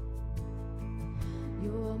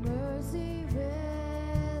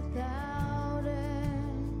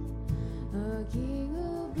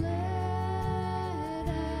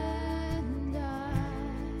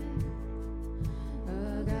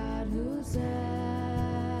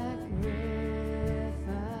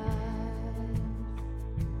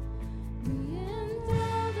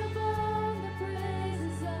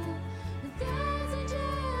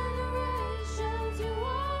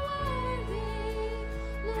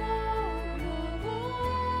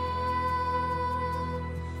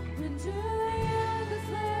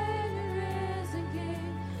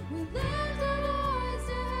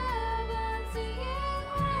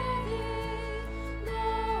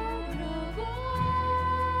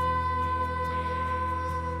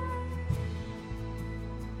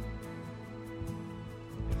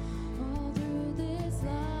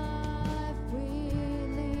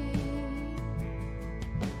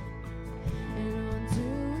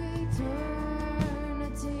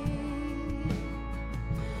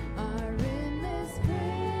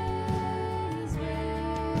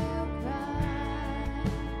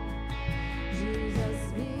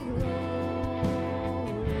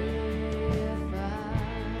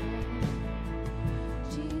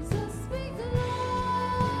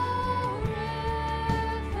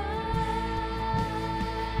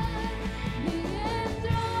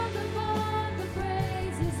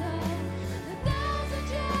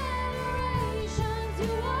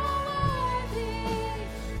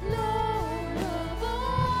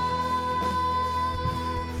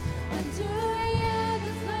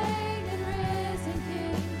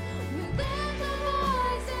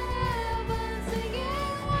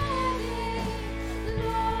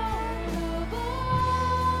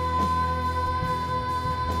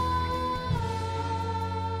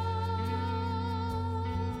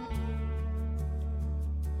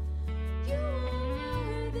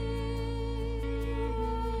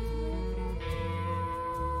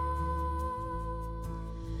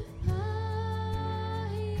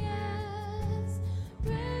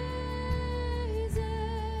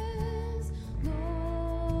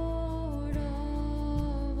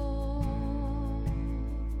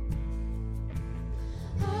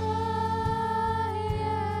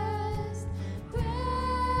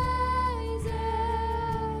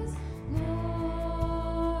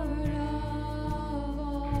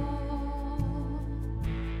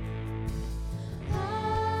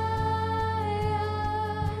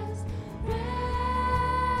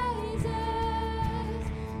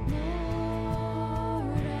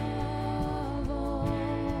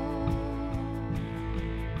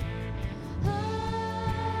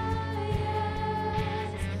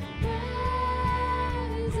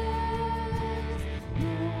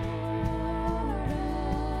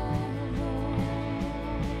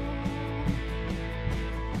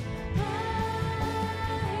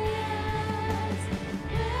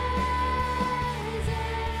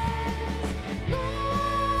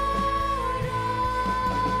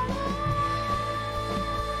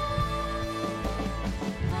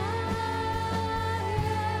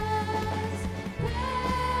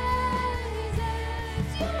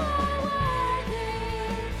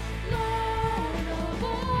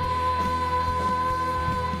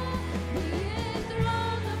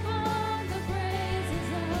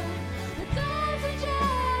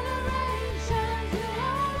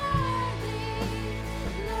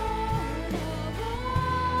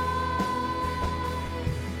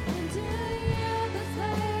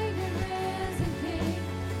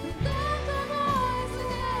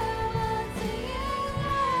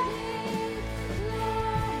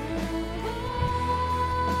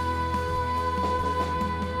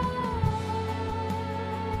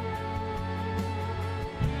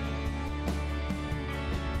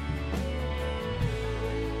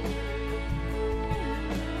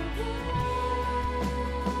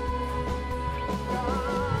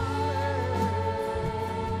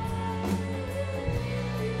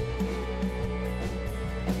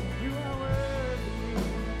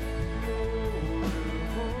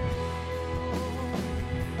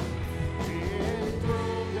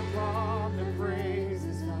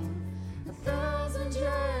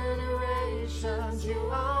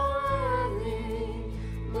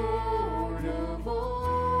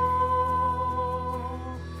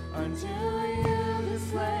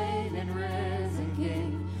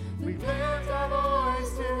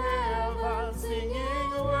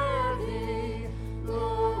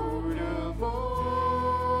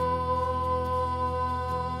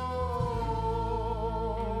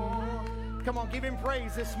Come on, give him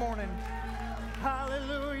praise this morning.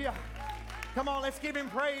 Hallelujah. Come on, let's give him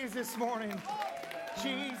praise this morning.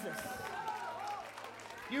 Jesus.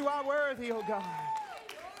 You are worthy, oh God.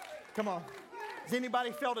 Come on. Has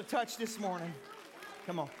anybody felt a touch this morning?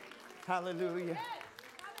 Come on. Hallelujah.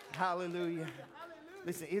 Hallelujah.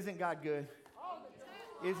 Listen, isn't God good?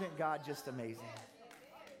 Isn't God just amazing?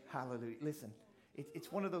 Hallelujah. Listen,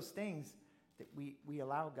 it's one of those things that we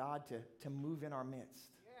allow God to move in our midst.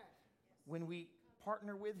 When we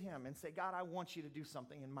partner with him and say, God, I want you to do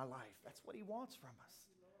something in my life. That's what he wants from us.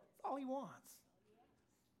 That's all he wants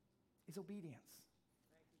is obedience.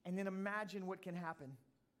 And then imagine what can happen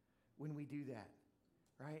when we do that,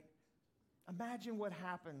 right? Imagine what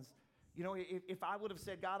happens. You know, if I would have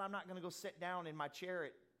said, God, I'm not going to go sit down in my chair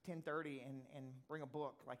at 10:30 and bring a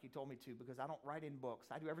book like you told me to, because I don't write in books.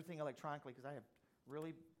 I do everything electronically because I have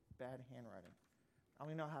really bad handwriting. I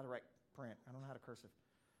don't even know how to write print. I don't know how to cursive.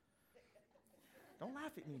 Don't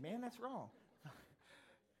laugh at me, man. That's wrong.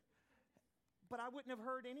 But I wouldn't have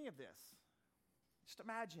heard any of this. Just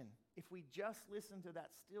imagine if we just listen to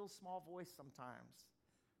that still small voice sometimes,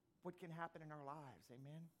 what can happen in our lives.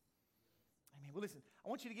 Amen? Amen. Well, listen, I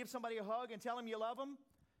want you to give somebody a hug and tell them you love them.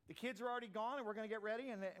 The kids are already gone, and we're going to get ready,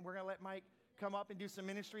 and we're going to let Mike come up and do some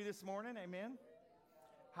ministry this morning. Amen?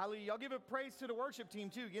 Hallelujah. Y'all give a praise to the worship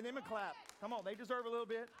team, too. Give them a clap. Come on. They deserve a little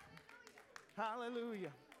bit.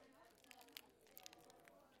 Hallelujah.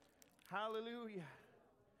 Hallelujah.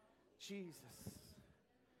 Jesus.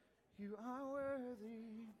 You are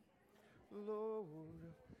worthy, Lord.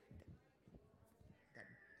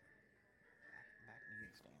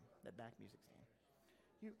 That back music stand.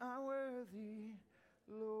 You are worthy,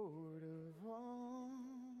 Lord of all.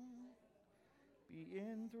 Be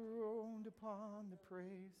enthroned upon the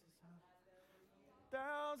praises of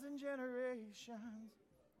 1,000 generations.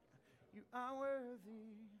 You are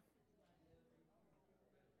worthy.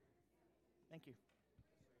 Thank you.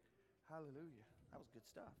 Hallelujah. That was good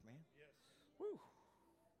stuff, man. Yes. Woo.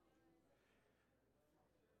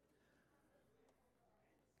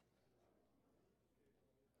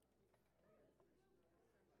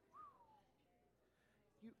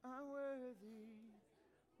 You are worthy,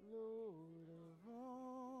 Lord of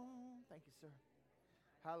all. Thank you, sir.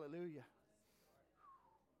 Hallelujah.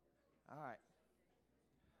 All right.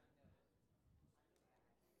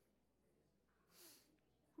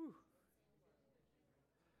 Whew.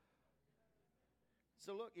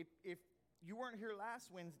 So look, if you weren't here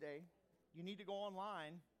last Wednesday, you need to go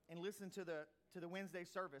online and listen to the Wednesday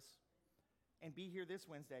service and be here this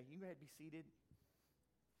Wednesday. You go ahead and be seated.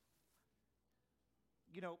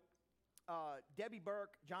 You know, Debbie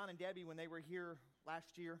Burke, John and Debbie, when they were here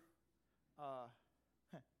last year,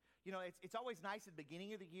 you know, it's always nice at the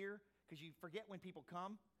beginning of the year because you forget when people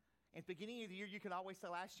come. At the beginning of the year, you can always say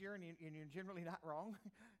last year, and you're generally not wrong.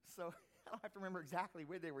 So I don't have to remember exactly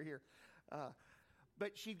when they were here.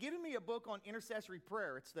 But she'd given me a book on intercessory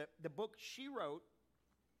prayer. It's the book she wrote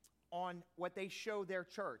on what they show their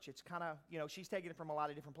church. It's kind of, you know, she's taken it from a lot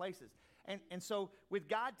of different places. And so with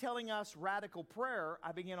God telling us radical prayer,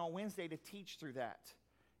 I began on Wednesday to teach through that.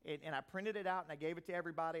 And I printed it out and I gave it to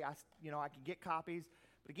everybody. I could get copies.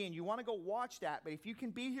 But again, you want to go watch that. But if you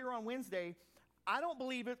can be here on Wednesday, I don't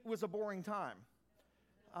believe it was a boring time.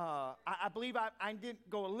 I believe I did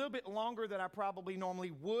go a little bit longer than I probably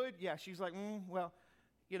normally would. Yeah, she's like, well,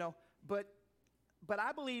 you know, but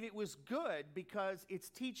I believe it was good because it's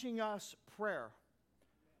teaching us prayer.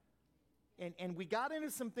 And we got into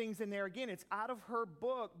some things in there. Again, it's out of her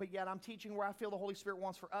book, but yet I'm teaching where I feel the Holy Spirit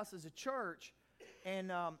wants for us as a church.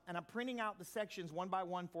 And I'm printing out the sections one by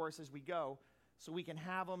one for us as we go so we can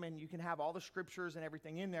have them and you can have all the scriptures and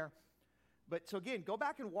everything in there. But so again, go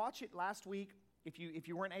back and watch it last week if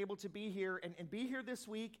you weren't able to be here. And be here this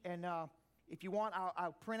week. And if you want,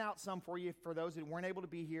 I'll print out some for you for those that weren't able to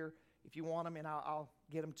be here. If you want them, and I'll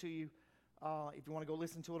get them to you if you want to go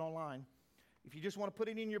listen to it online. If you just want to put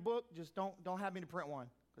it in your book, just don't have me to print one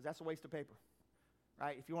because that's a waste of paper,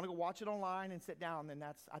 right? If you want to go watch it online and sit down, then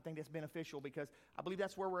I think that's beneficial because I believe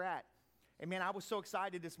that's where we're at. And man, I was so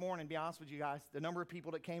excited this morning, to be honest with you guys. The number of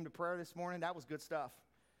people that came to prayer this morning, that was good stuff.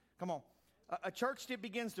 Come on. A church that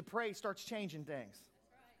begins to pray starts changing things.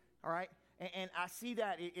 All right? And I see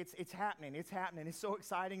that. It's happening. It's happening. It's so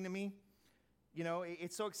exciting to me. You know,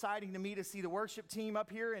 it's so exciting to me to see the worship team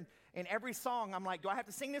up here. And every song, I'm like, do I have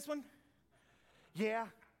to sing this one? Yeah.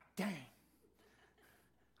 Dang.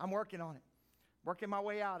 I'm working on it. Working my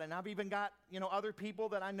way out. And I've even got, other people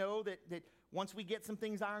that I know that once we get some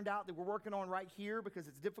things ironed out that we're working on right here because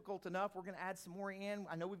it's difficult enough, we're going to add some more in.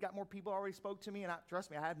 I know we've got more people already spoke to me, and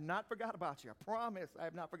trust me, I have not forgot about you. I promise I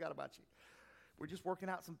have not forgot about you. We're just working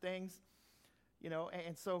out some things.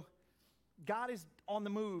 And so God is on the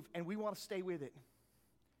move, and we want to stay with it.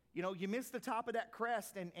 You miss the top of that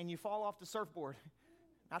crest, and you fall off the surfboard.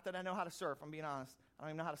 Not that I know how to surf, I'm being honest. I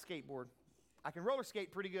don't even know how to skateboard. I can roller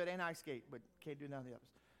skate pretty good and ice skate, but can't do none of the others.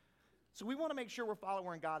 So we want to make sure we're following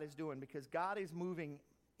what God is doing, because God is moving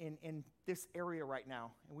in this area right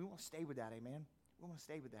now, and we want to stay with that, amen? We want to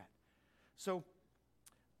stay with that. So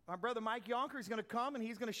my brother Mike Yonker is going to come, and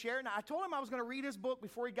he's going to share. Now, I told him I was going to read his book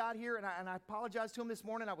before he got here, and I apologized to him this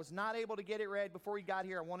morning. I was not able to get it read before he got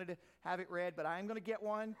here. I wanted to have it read, but I am going to get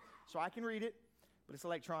one so I can read it, but it's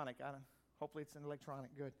electronic. Hopefully it's an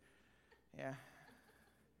electronic. Good. Yeah.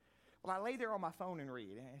 Well, I lay there on my phone and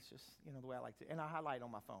read. It's just, the way I like to. And I highlight on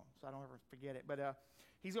my phone, so I don't ever forget it. But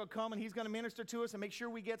he's going to come, and he's going to minister to us and make sure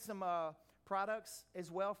we get some products as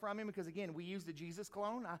well from him, because, again, we use the Jesus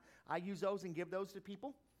clone. I use those and give those to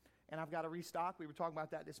people, and I've got to restock. We were talking about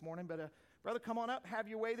that this morning. But, brother, come on up. Have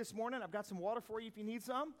your way this morning. I've got some water for you if you need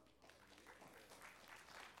some.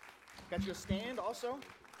 Got you a stand also.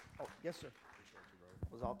 Oh, yes, sir.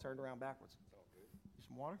 It was all turned around backwards.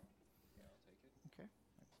 Some water? Yeah, I'll take it. Okay.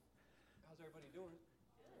 How's everybody doing?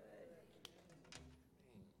 Sit right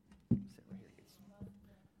here.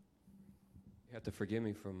 You have to forgive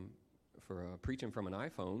me for preaching from an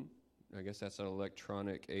iPhone. I guess that's an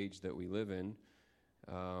electronic age that we live in.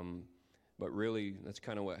 But really, that's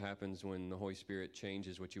kind of what happens when the Holy Spirit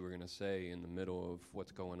changes what you were going to say in the middle of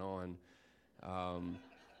what's going on.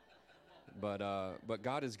 But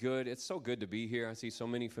God is good. It's so good to be here. I see so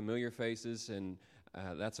many familiar faces, and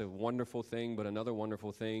that's a wonderful thing. But another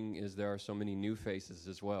wonderful thing is there are so many new faces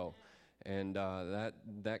as well. And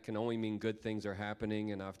that can only mean good things are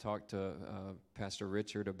happening. And I've talked to Pastor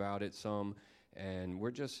Richard about it some. And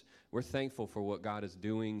we're thankful for what God is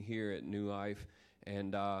doing here at New Life.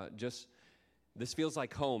 And this feels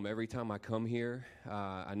like home every time I come here.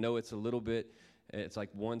 I know it's a little bit, it's like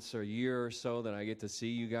once a year or so that I get to see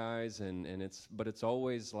you guys. But it's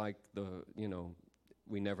always like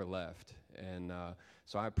we never left. And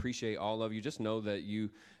so I appreciate all of you. Just know that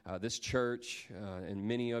this church, and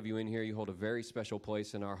many of you in here, you hold a very special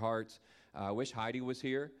place in our hearts. I wish Heidi was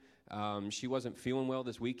here. She wasn't feeling well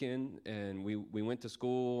this weekend, and we went to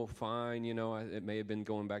school fine. It may have been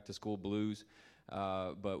going back to school blues,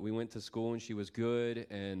 but we went to school, and she was good.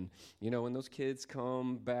 And, when those kids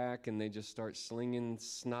come back and they just start slinging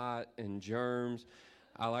snot and germs,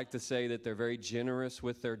 I like to say that they're very generous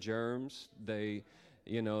with their germs.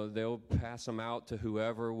 They'll pass them out to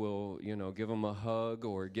whoever will, give them a hug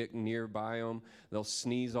or get nearby them. They'll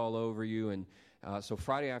sneeze all over you. And so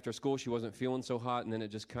Friday after school, she wasn't feeling so hot, and then it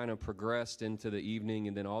just kind of progressed into the evening.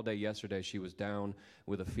 And then all day yesterday, she was down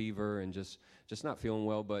with a fever and just not feeling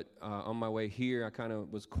well. But on my way here, I kind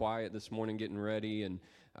of was quiet this morning getting ready, and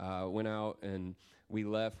went out, and we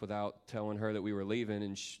left without telling her that we were leaving,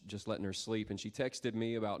 and just letting her sleep. And she texted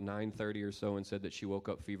me about 9:30 or so and said that she woke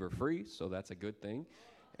up fever-free, so that's a good thing.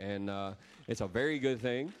 And it's a very good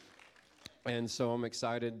thing. And so I'm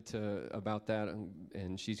excited about that,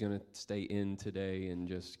 and she's going to stay in today and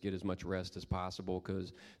just get as much rest as possible,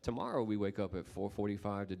 because tomorrow we wake up at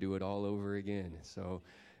 4:45 to do it all over again. So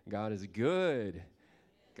God is good.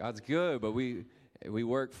 God's good, but we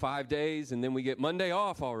work 5 days, and then we get Monday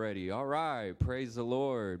off already. All right, praise the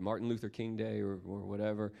Lord, Martin Luther King Day or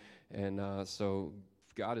whatever. And so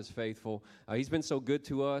God is faithful. He's been so good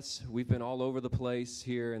to us. We've been all over the place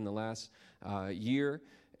here in the last year.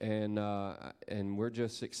 And we're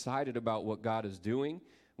just excited about what God is doing.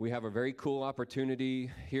 We have a very cool opportunity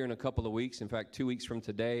here in a couple of weeks. In fact, 2 weeks from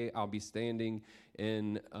today, I'll be standing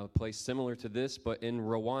in a place similar to this, but in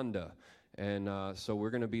Rwanda. And so we're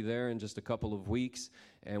going to be there in just a couple of weeks,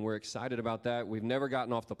 and we're excited about that. We've never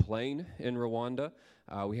gotten off the plane in Rwanda.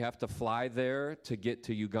 We have to fly there to get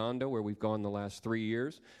to Uganda, where we've gone the last 3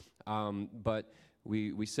 years. But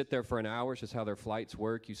we sit there for an hour. It's just how their flights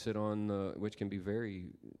work. You sit on which can be very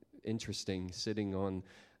interesting, sitting on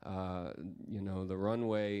the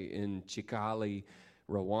runway in Kigali,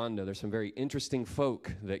 Rwanda. There's some very interesting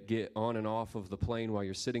folk that get on and off of the plane while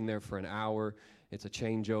you're sitting there for an hour. It's a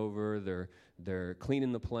changeover. They're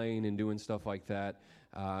cleaning the plane and doing stuff like that.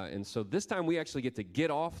 And so this time we actually get to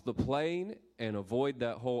get off the plane and avoid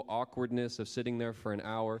that whole awkwardness of sitting there for an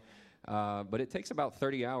hour. But it takes about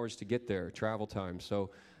 30 hours to get there, travel time.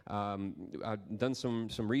 So I've done some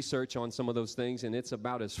research on some of those things, and it's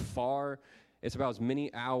about as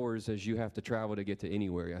many hours as you have to travel to get to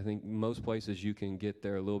anywhere. I think most places you can get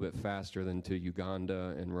there a little bit faster than to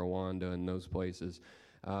Uganda and Rwanda and those places.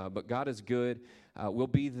 But God is good. We'll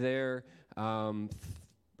be there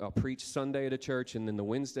preach Sunday at a church, and then the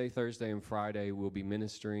Wednesday, Thursday, and Friday we'll be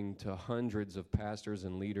ministering to hundreds of pastors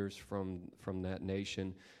and leaders from that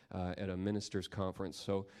nation at a ministers' conference.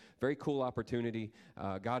 So very cool opportunity.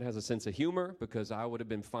 God has a sense of humor, because I would have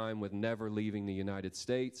been fine with never leaving the United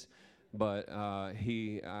States. But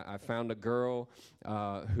I found a girl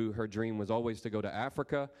who her dream was always to go to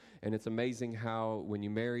Africa, and it's amazing how when you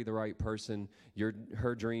marry the right person,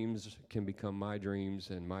 her dreams can become my dreams,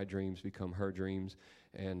 and my dreams become her dreams.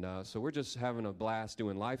 And so we're just having a blast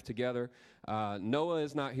doing life together. Noah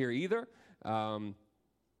is not here either.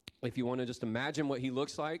 If you want to just imagine what he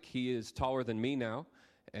looks like, he is taller than me now,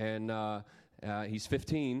 and he's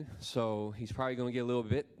 15, so he's probably going to get a little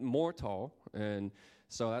bit more tall, and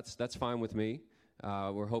so that's fine with me.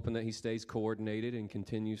 We're hoping that he stays coordinated and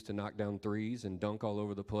continues to knock down threes and dunk all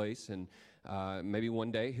over the place. And maybe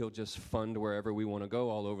one day he'll just fund wherever we want to go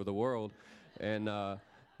all over the world.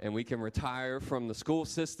 And we can retire from the school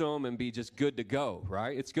system and be just good to go,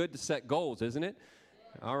 right? It's good to set goals, isn't it?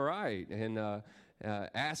 All right. And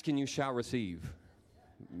ask and you shall receive.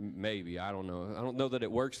 Maybe. I don't know. I don't know that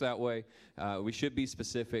it works that way. We should be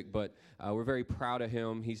specific, but we're very proud of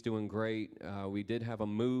him. He's doing great. We did have a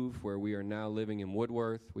move where we are now living in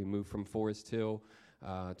Woodworth. We moved from Forest Hill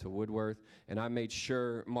to Woodworth, and I made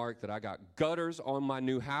sure, Mark, that I got gutters on my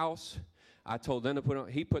new house. I told them to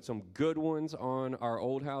he put some good ones on our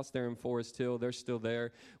old house there in Forest Hill. They're still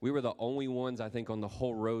there. We were the only ones, I think, on the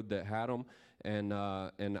whole road that had them. And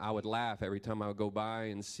I would laugh every time I would go by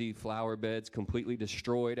and see flower beds completely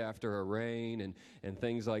destroyed after a rain and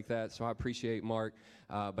things like that. So I appreciate Mark.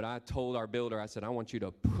 But I told our builder, I said, I want you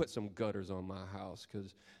to put some gutters on my house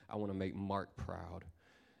because I want to make Mark proud.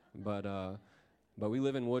 But we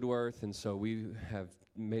live in Woodworth, and so we have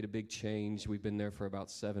made a big change. We've been there for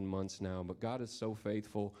about 7 months now. But God is so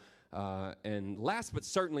faithful. And last but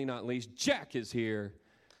certainly not least, Jack is here.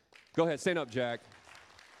 Go ahead, stand up, Jack.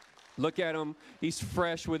 Look at him. He's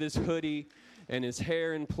fresh with his hoodie and his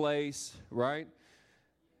hair in place, right?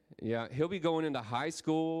 Yeah, he'll be going into high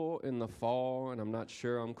school in the fall, and I'm not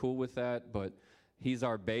sure I'm cool with that, but he's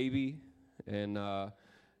our baby, and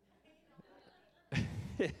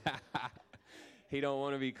he don't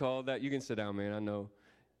want to be called that. You can sit down, man, I know.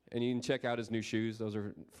 And you can check out his new shoes. Those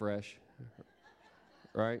are fresh,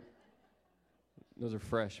 right? Those are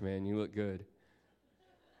fresh, man. You look good.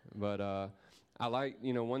 But I like,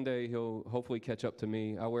 one day he'll hopefully catch up to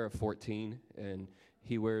me. I wear a 14, and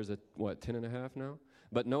he wears a, 10 and a half now?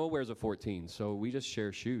 But Noah wears a 14, so we just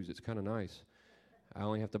share shoes. It's kind of nice. I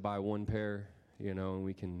only have to buy one pair, and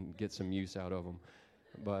we can get some use out of them.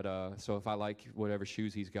 But so if I like whatever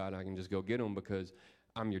shoes he's got, I can just go get them because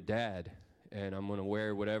I'm your dad, and I'm going to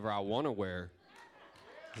wear whatever I want to wear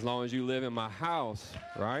as long as you live in my house,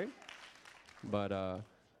 right?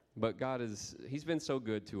 But God he's been so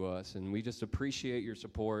good to us, and we just appreciate your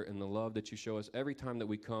support and the love that you show us every time that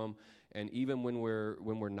we come, and even when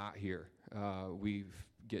we're not here. We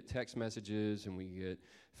get text messages, and we get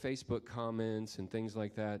Facebook comments and things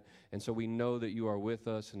like that, and so we know that you are with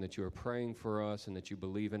us and that you are praying for us and that you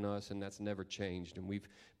believe in us, and that's never changed. And we've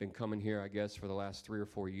been coming here, I guess, for the last 3 or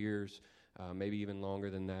 4 years, maybe even longer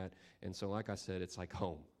than that, and so like I said, it's like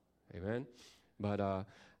home. Amen? But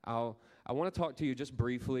I want to talk to you just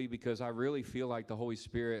briefly because I really feel like the Holy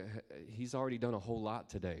Spirit, he's already done a whole lot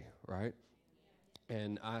today, right?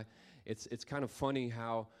 And it's kind of funny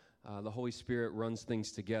how the Holy Spirit runs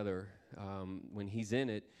things together. When he's in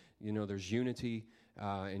it, there's unity,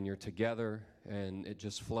 and you're together, and it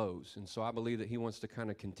just flows. And so I believe that he wants to kind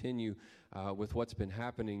of continue with what's been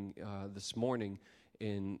happening this morning.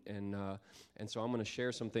 And so I'm going to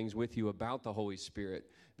share some things with you about the Holy Spirit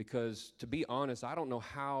because, to be honest, I don't know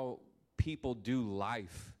how people do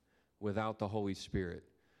life without the Holy Spirit,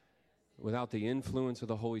 without the influence of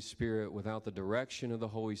the Holy Spirit, without the direction of the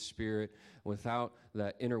Holy Spirit, without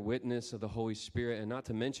that inner witness of the Holy Spirit, and not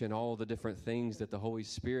to mention all the different things that the Holy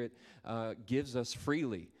Spirit gives us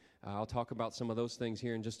freely. I'll talk about some of those things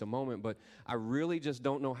here in just a moment, but I really just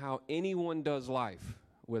don't know how anyone does life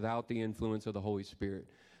without the influence of the Holy Spirit,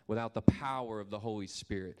 without the power of the Holy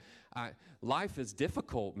Spirit. Life is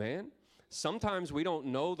difficult, man. Sometimes we don't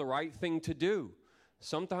know the right thing to do.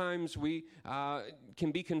 Sometimes we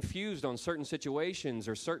can be confused on certain situations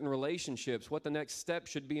or certain relationships, what the next step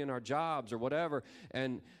should be in our jobs or whatever.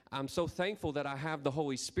 And I'm so thankful that I have the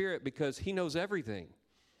Holy Spirit because he knows everything.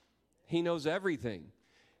 He knows everything.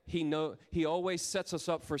 He always sets us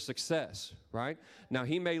up for success, right? Now,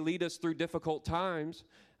 He may lead us through difficult times,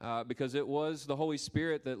 because it was the Holy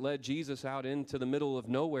Spirit that led Jesus out into the middle of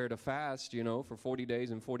nowhere to fast, for 40 days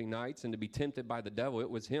and 40 nights and to be tempted by the devil. It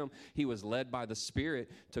was Him. He was led by the Spirit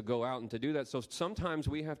to go out and to do that. So sometimes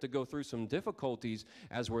we have to go through some difficulties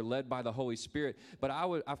as we're led by the Holy Spirit. But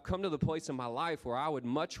I've come to the place in my life where I would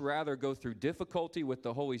much rather go through difficulty with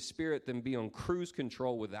the Holy Spirit than be on cruise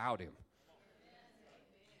control without Him.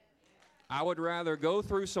 I would rather go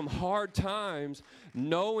through some hard times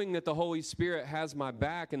knowing that the Holy Spirit has my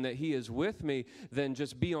back and that He is with me than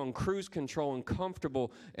just be on cruise control and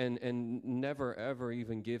comfortable and never, ever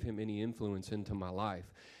even give Him any influence into my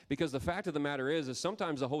life. Because the fact of the matter is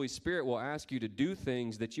sometimes the Holy Spirit will ask you to do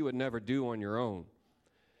things that you would never do on your own.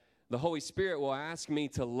 The Holy Spirit will ask me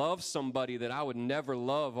to love somebody that I would never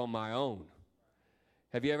love on my own.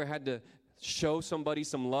 Have you ever had to show somebody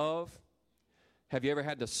some love? Have you ever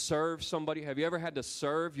had to serve somebody? Have you ever had to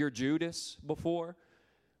serve your Judas before?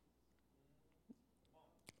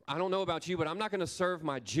 I don't know about you, but I'm not going to serve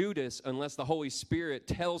my Judas unless the Holy Spirit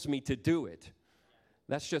tells me to do it.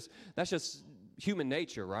 That's just human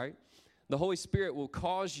nature, right? The Holy Spirit will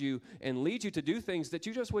cause you and lead you to do things that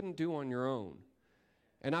you just wouldn't do on your own.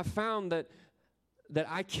 And I found that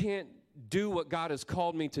I can't do what God has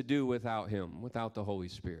called me to do without Him, without the Holy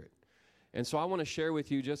Spirit. And so I want to share with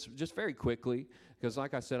you just very quickly, because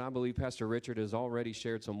like I said, I believe Pastor Richard has already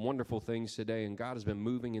shared some wonderful things today, and God has been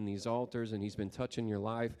moving in these altars, and He's been touching your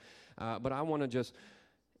life. But I want to just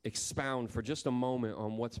expound for just a moment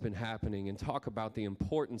on what's been happening and talk about the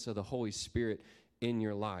importance of the Holy Spirit in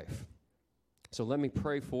your life. So let me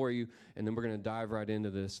pray for you, and then we're going to dive right into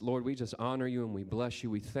this. Lord, we just honor You, and we bless You.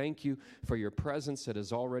 We thank You for Your presence that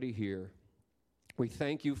is already here. We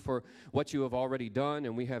thank You for what You have already done,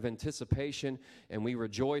 and we have anticipation, and we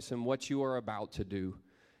rejoice in what You are about to do.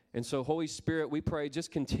 And so, Holy Spirit, we pray,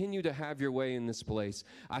 just continue to have Your way in this place.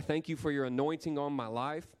 I thank You for Your anointing on my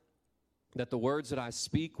life, that the words that I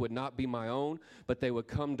speak would not be my own, but they would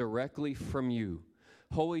come directly from You.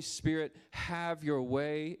 Holy Spirit, have Your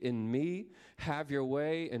way in me. Have Your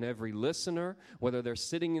way in every listener, whether they're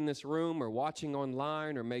sitting in this room or watching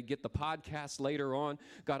online or may get the podcast later on.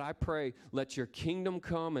 God, I pray, let Your kingdom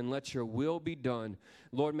come and let Your will be done.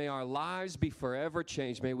 Lord, may our lives be forever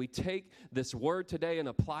changed. May we take this word today and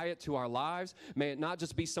apply it to our lives. May it not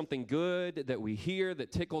just be something good that we hear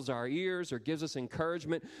that tickles our ears or gives us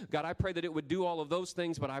encouragement. God, I pray that it would do all of those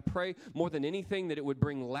things, but I pray more than anything that it would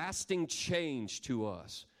bring lasting change to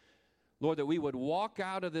us. Lord, that we would walk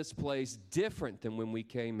out of this place different than when we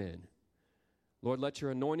came in. Lord, let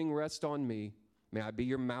Your anointing rest on me. May I be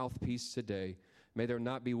Your mouthpiece today. May there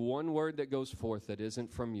not be one word that goes forth that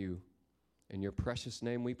isn't from You. In Your precious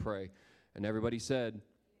name we pray. And everybody said,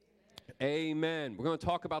 Amen. We're going to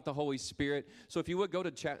talk about the Holy Spirit. So if you would go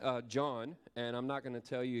to John, and I'm not going to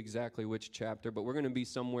tell you exactly which chapter, but we're going to be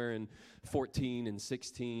somewhere in 14 and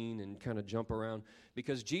 16 and kind of jump around,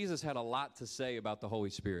 because Jesus had a lot to say about the Holy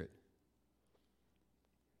Spirit.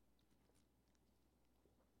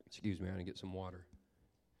 Excuse me, I need to get some water.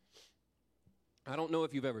 I don't know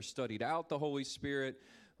if you've ever studied out the Holy Spirit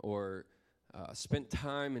or spent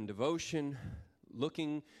time in devotion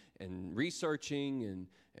looking and researching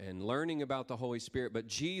and learning about the Holy Spirit, but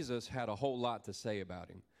Jesus had a whole lot to say about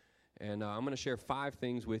Him. And I'm going to share 5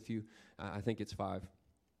 things with you. I think it's 5.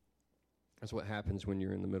 That's what happens when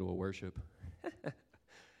you're in the middle of worship.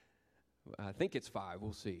 I think it's 5.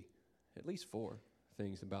 We'll see. At least 4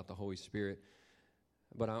 things about the Holy Spirit.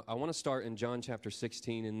 But I want to start in John chapter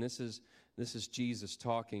 16, and this is Jesus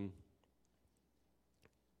talking.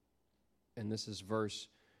 And this is verse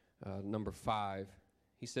number 5.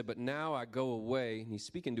 He said, "But now I go away," and He's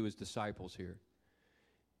speaking to His disciples here.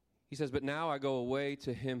 He says, "But now I go away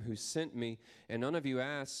to Him who sent me, and none of you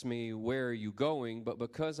asks me, 'Where are you going?' But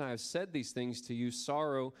because I have said these things to you,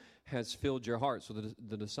 sorrow has filled your heart." So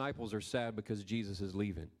the disciples are sad because Jesus is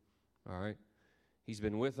leaving. All right? He's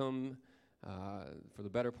been with them for the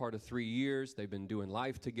better part of 3 years. They've been doing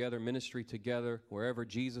life together, ministry together. Wherever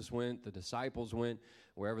Jesus went, the disciples went.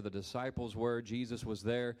 Wherever the disciples were, Jesus was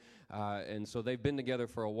there. And so they've been together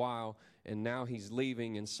for a while, and now He's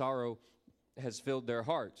leaving, and sorrow has filled their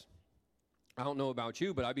hearts. I don't know about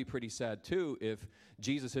you, but I'd be pretty sad too if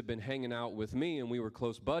Jesus had been hanging out with me and we were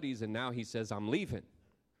close buddies, and now He says, "I'm leaving."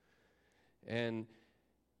 And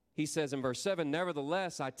He says in verse 7,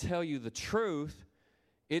 "Nevertheless, I tell you the truth,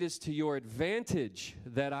 it is to your advantage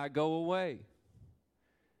that I go away."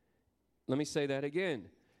 Let me say that again.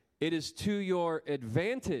 It is to your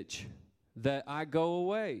advantage that I go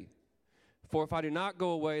away. For if I do not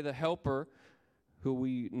go away, the Helper, who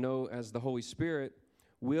we know as the Holy Spirit,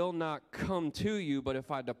 will not come to you, but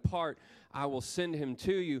if I depart, I will send him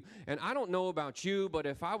to you. And I don't know about you, but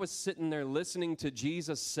if I was sitting there listening to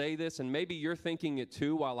Jesus say this, and maybe you're thinking it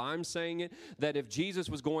too while I'm saying it, that if Jesus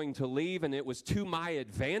was going to leave and it was to my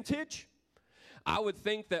advantage, I would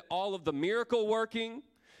think that all of the miracle working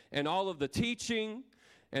and all of the teaching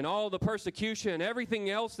and all the persecution and everything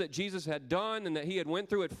else that Jesus had done and that he had went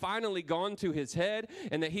through had finally gone to his head,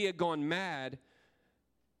 and that he had gone mad,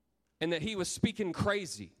 and that he was speaking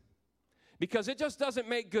crazy. Because it just doesn't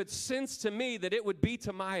make good sense to me that it would be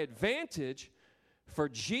to my advantage for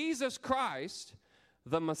Jesus Christ,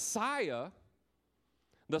 the Messiah,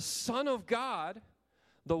 the Son of God,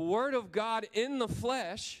 the Word of God in the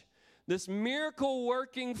flesh, this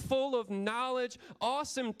miracle-working, full of knowledge,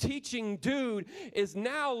 awesome teaching dude is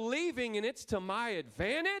now leaving, and it's to my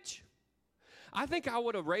advantage? I think I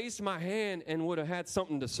would have raised my hand and would have had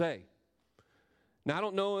something to say. Now, I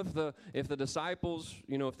don't know if the disciples,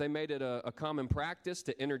 if they made it a common practice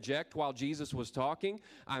to interject while Jesus was talking.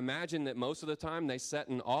 I imagine that most of the time they sat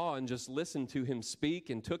in awe and just listened to him speak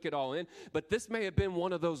and took it all in. But this may have been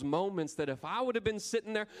one of those moments that if I would have been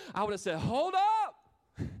sitting there, I would have said, hold up.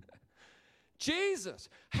 Jesus,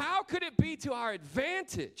 how could it be to our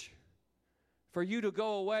advantage for you to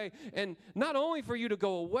go away? And not only for you to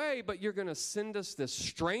go away, but you're going to send us this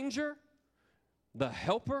stranger, the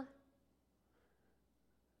helper?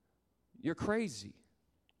 You're crazy.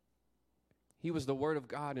 He was the Word of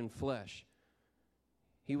God in flesh.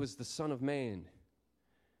 He was the Son of Man.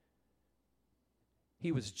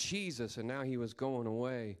 He was Jesus, and now he was going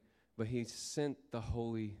away, but he sent the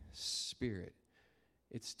Holy Spirit.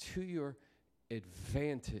 It's to your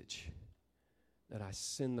advantage that I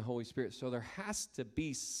send the Holy Spirit. So there has to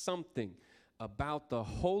be something about the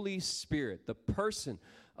Holy Spirit, the person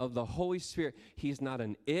of the Holy Spirit. He's not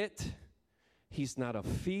an it. He's not a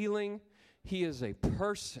feeling. He is a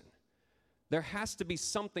person. There has to be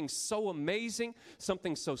something so amazing,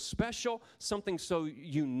 something so special, something so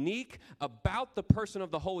unique about the person of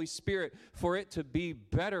the Holy Spirit for it to be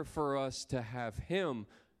better for us to have him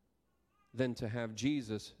than to have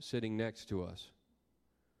Jesus sitting next to us.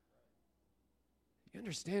 You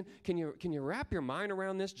understand? Can you wrap your mind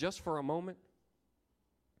around this just for a moment?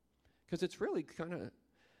 Because it's really kind of,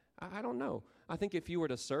 I don't know. I think if you were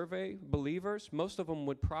to survey believers, most of them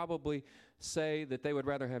would probably say that they would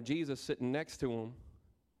rather have Jesus sitting next to them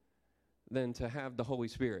than to have the Holy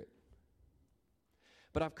Spirit.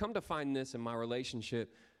 But I've come to find this in my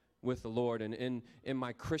relationship with the Lord and in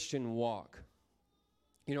my Christian walk.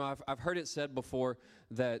 I've heard it said before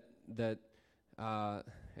that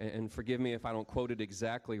and forgive me if I don't quote it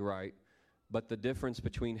exactly right, but the difference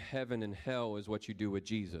between heaven and hell is what you do with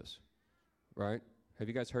Jesus, right? Have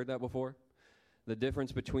you guys heard that before? The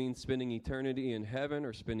difference between spending eternity in heaven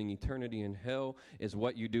or spending eternity in hell is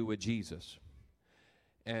what you do with Jesus.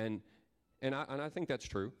 And I think that's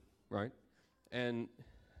true, right?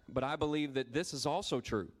 But I believe that this is also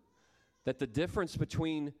true, that the difference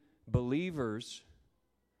between believers,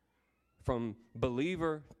 from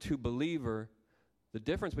believer to believer, the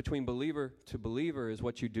difference between believer to believer is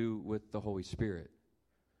what you do with the Holy Spirit.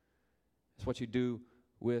 It's what you do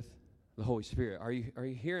with the Holy Spirit. Are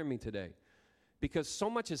you hearing me today? Because so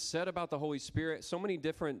much is said about the Holy Spirit. So many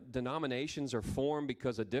different denominations are formed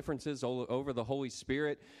because of differences over the Holy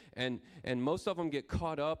Spirit. And most of them get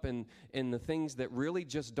caught up in the things that really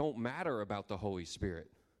just don't matter about the Holy Spirit.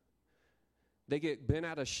 They get bent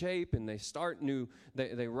out of shape and they start new,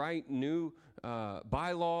 they write new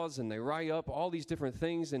bylaws and they write up all these different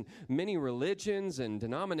things. And many religions and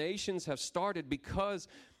denominations have started because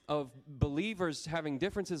of believers having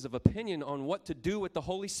differences of opinion on what to do with the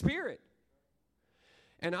Holy Spirit.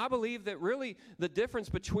 And I believe that really the difference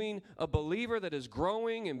between a believer that is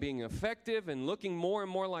growing and being effective and looking more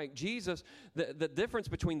and more like Jesus, the difference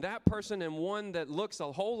between that person and one that looks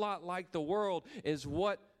a whole lot like the world is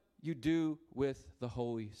what you do with the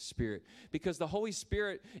Holy Spirit. Because the Holy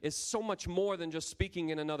Spirit is so much more than just speaking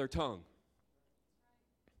in another tongue.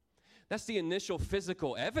 That's the initial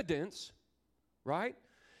physical evidence, right?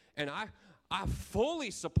 And I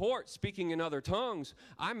fully support speaking in other tongues.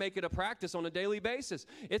 I make it a practice on a daily basis.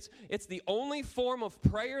 It's the only form of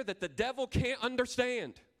prayer that the devil can't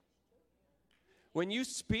understand. When you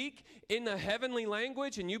speak in the heavenly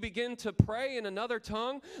language and you begin to pray in another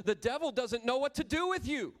tongue, the devil doesn't know what to do with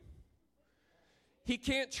you. He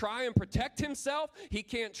can't try and protect himself. He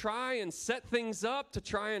can't try and set things up to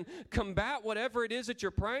try and combat whatever it is that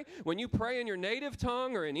you're praying. When you pray in your native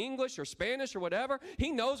tongue or in English or Spanish or whatever,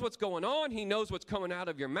 he knows what's going on. He knows what's coming out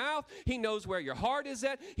of your mouth. He knows where your heart is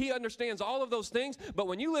at. He understands all of those things. But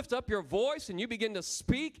when you lift up your voice and you begin to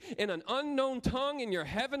speak in an unknown tongue in your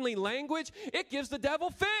heavenly language, it gives the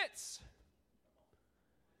devil fits.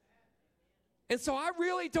 And so I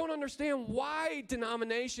really don't understand why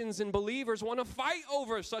denominations and believers want to fight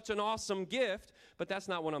over such an awesome gift, but that's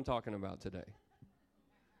not what I'm talking about today.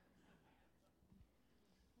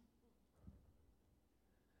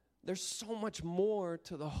 There's so much more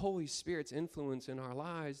to the Holy Spirit's influence in our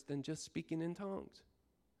lives than just speaking in tongues.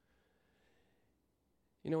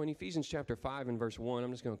 You know, in Ephesians chapter 5 and verse 1,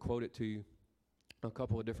 I'm just going to quote it to you a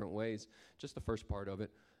couple of different ways. Just the first part of it.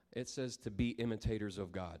 It says to be imitators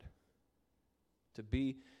of God. To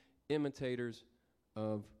be imitators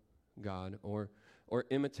of God, or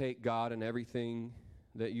imitate God in everything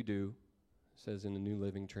that you do, says in the New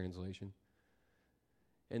Living Translation.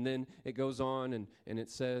 And then it goes on and it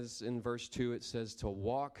says in verse 2, it says to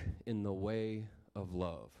walk in the way of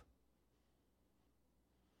love.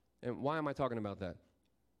 And why am I talking about that?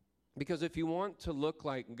 Because if you want to look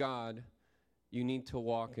like God, you need to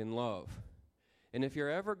walk in love. And if you're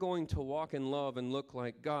ever going to walk in love and look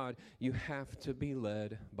like God, you have to be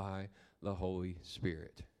led by the Holy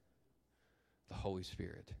Spirit. The Holy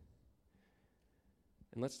Spirit.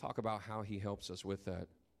 And let's talk about how he helps us with that.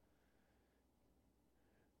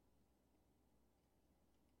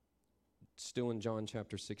 Still in John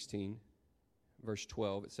chapter 16, verse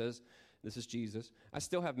 12, it says, this is Jesus, I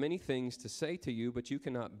still have many things to say to you, but you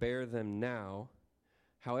cannot bear them now.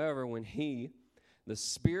 However, when he, the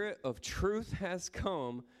Spirit of truth, has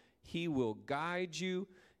come, he will guide you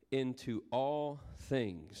into all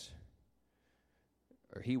things.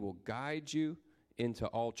 Or he will guide you into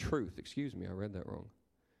all truth. Excuse me, I read that wrong.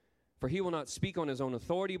 For he will not speak on his own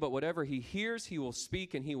authority, but whatever he hears, he will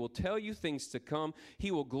speak, and he will tell you things to come.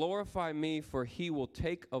 He will glorify me, for he will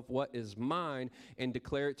take of what is mine and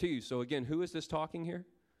declare it to you. So again, who is this talking here?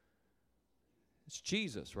 It's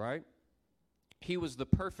Jesus, right? He was the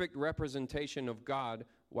perfect representation of God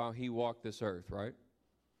while he walked this earth, right?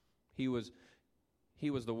 He was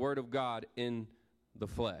the Word of God in the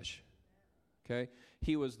flesh, okay?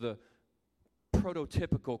 He was the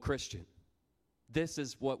prototypical Christian. This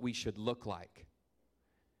is what we should look like,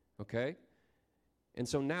 okay? And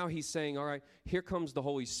so now he's saying, all right, here comes the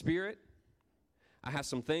Holy Spirit. I have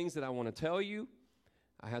some things that I want to tell you.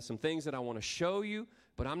 I have some things that I want to show you.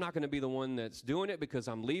 But I'm not going to be the one that's doing it because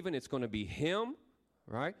I'm leaving. It's going to be him,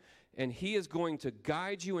 right? And he is going to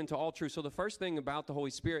guide you into all truth. So the first thing about the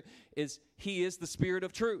Holy Spirit is he is the Spirit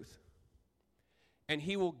of truth. And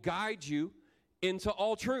he will guide you into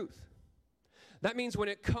all truth. That means when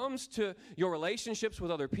it comes to your relationships with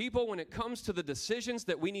other people, when it comes to the decisions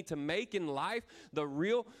that we need to make in life, the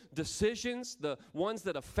real decisions, the ones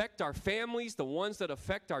that affect our families, the ones that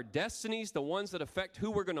affect our destinies, the ones that affect who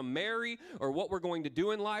we're going to marry or what we're going to do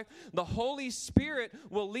in life, the Holy Spirit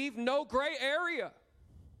will leave no gray area.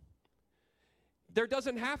 There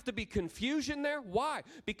doesn't have to be confusion there. Why?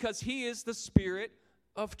 Because he is the Spirit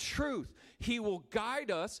of truth. He will guide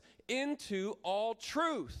us into all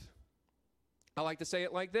truth. I like to say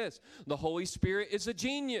it like this. The Holy Spirit is a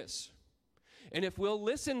genius. And if we'll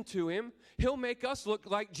listen to him, he'll make us look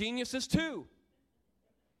like geniuses too.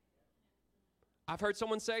 I've heard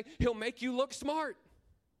someone say, he'll make you look smart.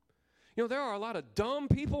 You know, there are a lot of dumb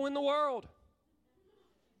people in the world.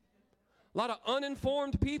 A lot of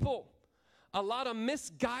uninformed people. A lot of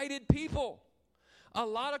misguided people. A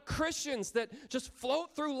lot of Christians that just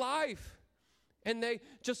float through life. And they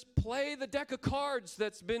just play the deck of cards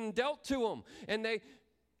that's been dealt to them. And they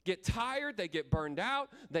get tired, they get burned out,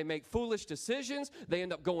 they make foolish decisions, they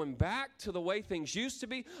end up going back to the way things used to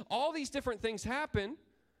be. All these different things happen.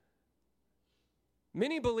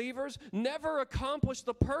 Many believers never accomplish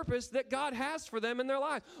the purpose that God has for them in their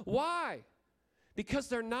life. Why? Because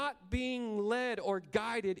they're not being led or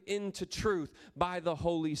guided into truth by the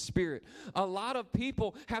Holy Spirit. A lot of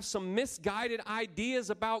people have some misguided ideas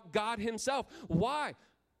about God himself. Why?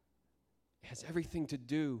 It has everything to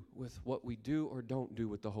do with what we do or don't do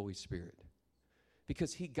with the Holy Spirit.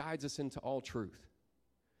 Because he guides us into all truth.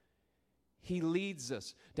 He leads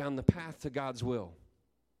us down the path to God's will.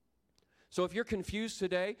 So if you're confused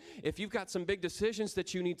today, if you've got some big decisions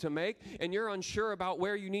that you need to make and you're unsure about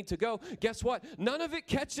where you need to go, guess what? None of it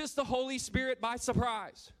catches the Holy Spirit by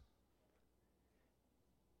surprise.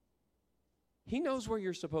 He knows where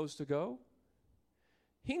you're supposed to go.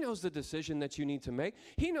 He knows the decision that you need to make.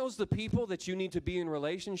 He knows the people that you need to be in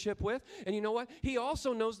relationship with. And you know what? He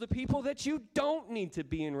also knows the people that you don't need to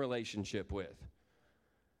be in relationship with.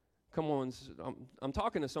 Come on, I'm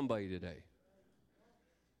talking to somebody today.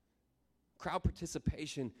 Crowd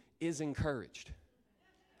participation is encouraged.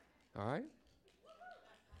 All right?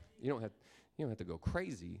 You don't have to go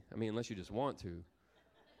crazy. I mean, unless you just want to.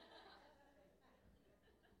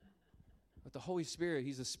 But the Holy Spirit,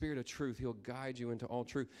 he's the Spirit of truth. He'll guide you into all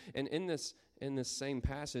truth. And in this same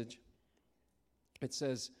passage, it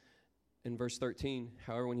says in verse 13,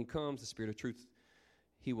 however, when he comes, the Spirit of truth,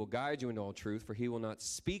 he will guide you into all truth, for he will not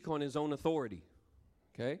speak on his own authority.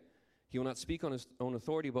 Okay? He will not speak on his own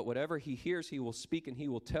authority, but whatever he hears, he will speak, and he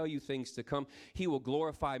will tell you things to come. He will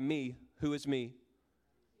glorify me. Who is me?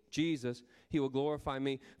 Jesus. He will glorify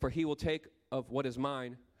me, for he will take of what is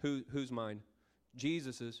mine. Who's mine?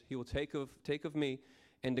 Jesus's. He will take of me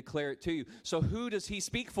and declare it to you. So who does he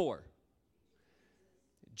speak for?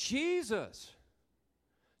 Jesus.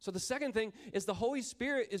 So the second thing is the Holy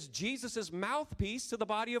Spirit is Jesus' mouthpiece to the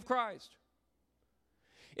body of Christ.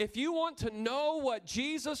 If you want to know what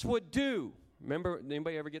Jesus would do, remember,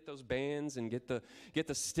 anybody ever get those bands and get the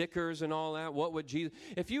stickers and all that? What would Jesus?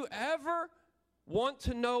 If you ever want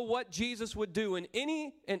to know what Jesus would do in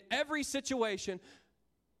any and every situation,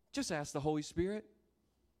 just ask the Holy Spirit.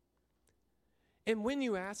 And when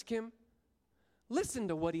you ask him, listen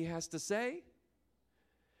to what he has to say.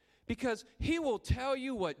 Because he will tell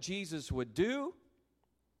you what Jesus would do.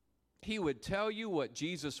 He would tell you what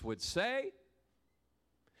Jesus would say.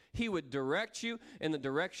 He would direct you in the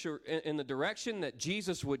direction that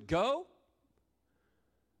Jesus would go.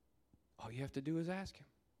 All you have to do is ask him.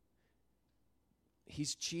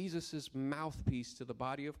 He's Jesus' mouthpiece to the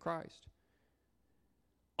body of Christ.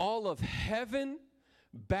 All of heaven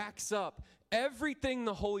backs up everything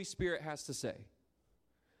the Holy Spirit has to say.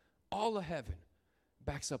 All of heaven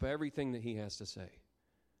backs up everything that he has to say.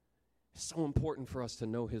 It's so important for us to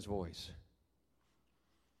know his voice.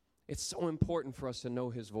 It's so important for us to know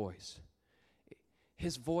his voice.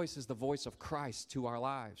 His voice is the voice of Christ to our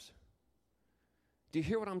lives. Do you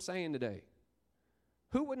hear what I'm saying today?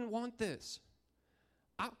 Who wouldn't want this?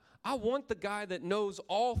 I want the guy that knows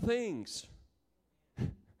all things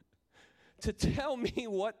to tell me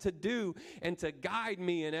what to do and to guide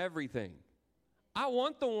me in everything. I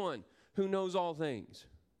want the one who knows all things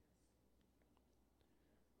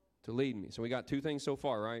to lead me. So we got two things so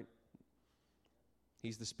far, right?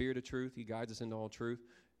 He's the Spirit of truth. He guides us into all truth.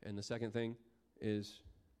 And the second thing is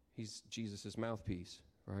he's Jesus' mouthpiece,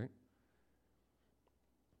 right?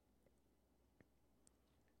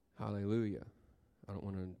 Hallelujah. I don't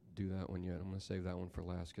want to do that one yet. I'm going to save that one for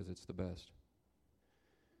last because it's the best.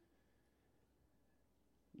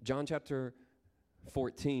 John chapter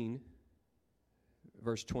 14,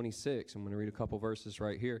 verse 26. I'm going to read a couple verses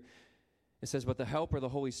right here. It says, but the Helper, the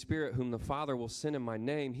Holy Spirit, whom the Father will send in my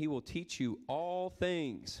name, he will teach you all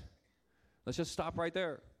things. Let's just stop right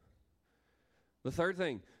there. The third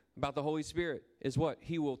thing about the Holy Spirit is what?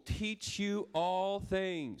 He will teach you all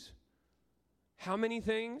things. How many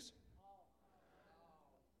things?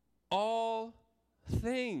 All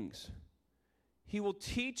things. He will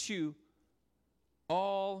teach you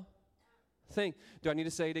all things. Do I need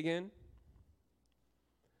to say it again?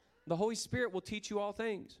 The Holy Spirit will teach you all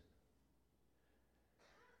things.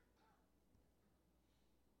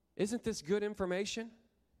 Isn't this good information?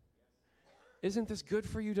 Isn't this good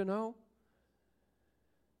for you to know?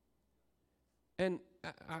 And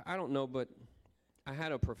I don't know, but I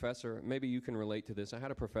had a professor, maybe you can relate to this. I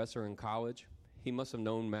had a professor in college. He must have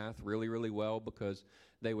known math really, really well because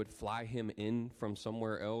they would fly him in from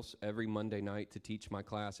somewhere else every Monday night to teach my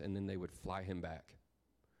class, and then they would fly him back.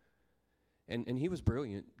 And he was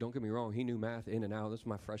brilliant. Don't get me wrong. He knew math in and out. This was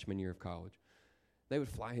my freshman year of college. They would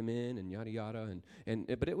fly him in and yada, yada.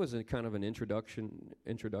 But it was a kind of an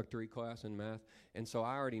introductory class in math. And so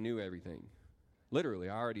I already knew everything. Literally,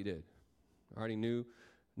 I already did. I already knew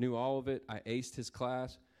all of it. I aced his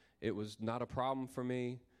class. It was not a problem for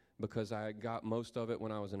me because I got most of it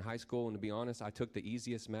when I was in high school. And to be honest, I took the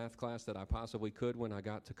easiest math class that I possibly could when I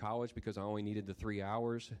got to college because I only needed the 3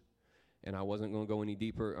 hours. And I wasn't going to go any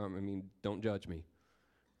deeper. Don't judge me.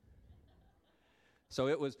 So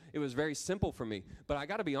it was very simple for me. But I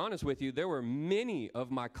got to be honest with you, there were many of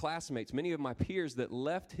my classmates, many of my peers that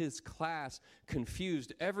left his class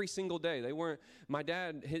confused every single day. They weren't, my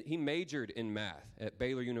dad, he majored in math at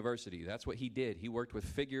Baylor University. That's what he did. He worked with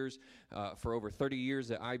figures for over 30 years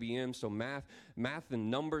at IBM. So math and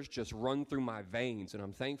numbers just run through my veins. And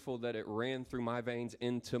I'm thankful that it ran through my veins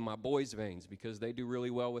into my boys' veins because they do really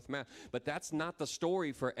well with math. But that's not the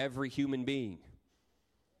story for every human being.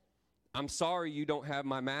 I'm sorry you don't have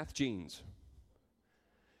my math genes.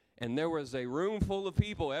 And there was a room full of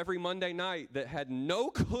people every Monday night that had no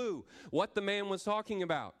clue what the man was talking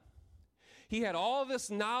about. He had all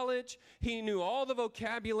this knowledge. He knew all the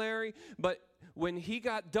vocabulary. But when he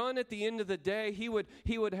got done at the end of the day, he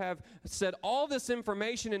would have said all this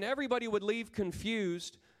information, and everybody would leave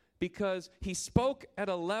confused because he spoke at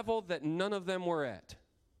a level that none of them were at.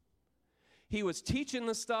 He was teaching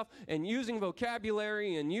the stuff and using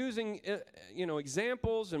vocabulary and using,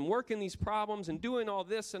 examples and working these problems and doing all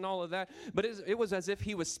this and all of that. But it was as if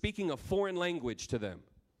he was speaking a foreign language to them.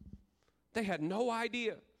 They had no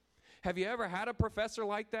idea. Have you ever had a professor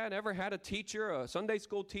like that? Ever had a teacher, a Sunday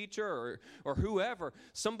school teacher or whoever,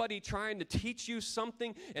 somebody trying to teach you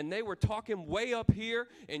something and they were talking way up here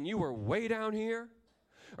and you were way down here?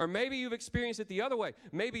 Or maybe you've experienced it the other way.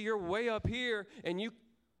 Maybe you're way up here and you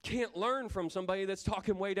can't learn from somebody that's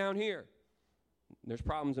talking way down here. There's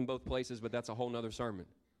problems in both places, but that's a whole nother sermon.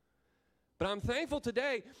 But I'm thankful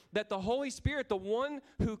today that the Holy Spirit, the one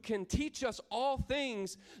who can teach us all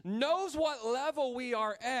things, knows what level we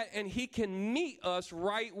are at, and he can meet us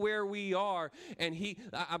right where we are. And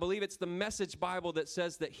I believe it's the Message Bible that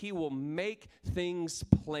says that he will make things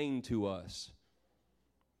plain to us.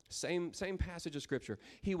 Same passage of Scripture.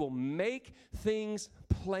 He will make things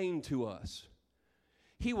plain to us.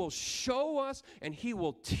 He will show us and he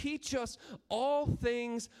will teach us all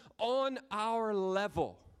things on our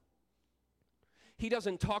level. He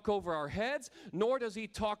doesn't talk over our heads, nor does he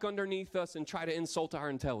talk underneath us and try to insult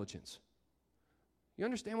our intelligence. You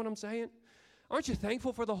understand what I'm saying? Aren't you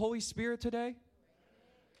thankful for the Holy Spirit today?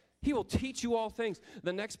 He will teach you all things.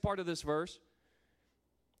 The next part of this verse,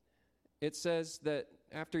 it says that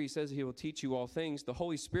after he says he will teach you all things, the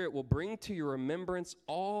Holy Spirit will bring to your remembrance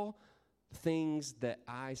all things that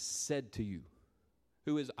I said to you.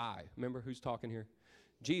 Who is I? Remember who's talking here?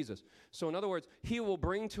 Jesus. So in other words, he will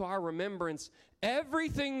bring to our remembrance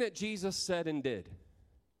everything that Jesus said and did.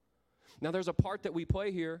 Now there's a part that we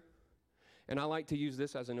play here, and I like to use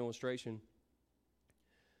this as an illustration.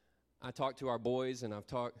 I talk to our boys, and I've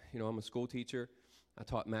taught, I'm a school teacher. I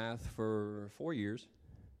taught math for 4 years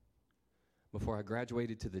before I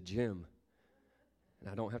graduated to the gym, and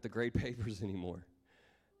I don't have to grade papers anymore.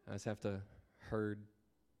 I just have to herd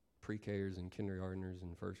pre-Kers and kindergartners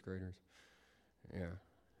and first graders. Yeah.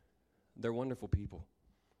 They're wonderful people.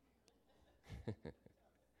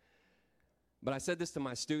 But I said this to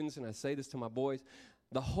my students and I say this to my boys.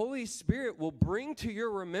 The Holy Spirit will bring to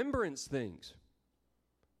your remembrance things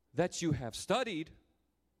that you have studied,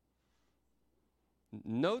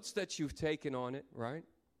 notes that you've taken on it, right?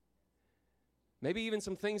 Maybe even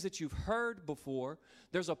some things that you've heard before.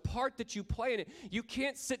 There's a part that you play in it. You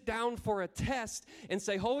can't sit down for a test and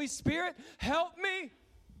say, Holy Spirit, help me.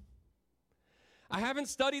 I haven't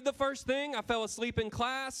studied the first thing. I fell asleep in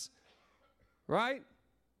class, right?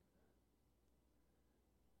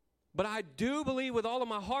 But I do believe with all of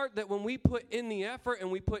my heart that when we put in the effort and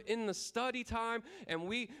we put in the study time and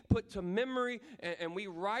we put to memory and we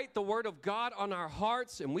write the Word of God on our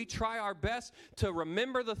hearts and we try our best to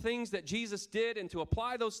remember the things that Jesus did and to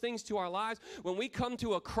apply those things to our lives, when we come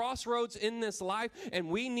to a crossroads in this life and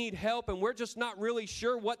we need help and we're just not really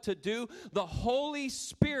sure what to do, the Holy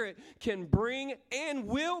Spirit can bring and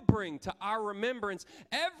will bring to our remembrance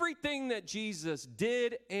everything that Jesus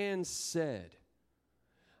did and said.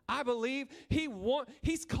 I believe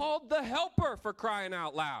he's called the helper, for crying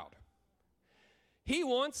out loud. He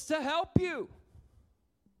wants to help you.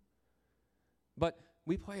 But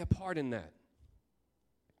we play a part in that.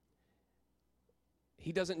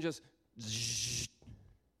 He doesn't just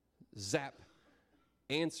zap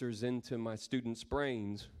answers into my students'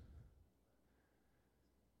 brains.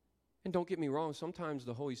 And don't get me wrong, sometimes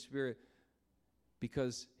the Holy Spirit,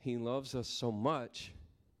 because he loves us so much,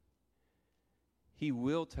 he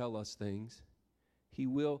will tell us things. He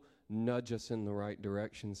will nudge us in the right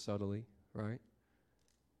direction subtly, right?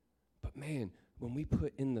 But man, when we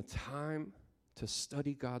put in the time to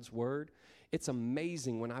study God's Word, it's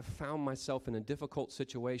amazing when I've found myself in a difficult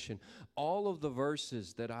situation. All of the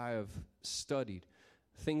verses that I have studied,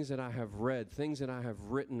 things that I have read, things that I have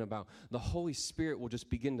written about, the Holy Spirit will just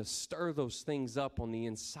begin to stir those things up on the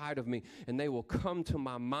inside of me, and they will come to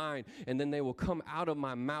my mind, and then they will come out of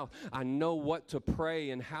my mouth. I know what to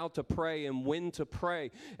pray and how to pray and when to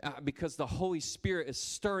pray because the Holy Spirit is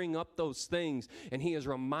stirring up those things, and he is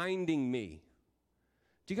reminding me.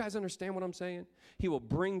 Do you guys understand what I'm saying? He will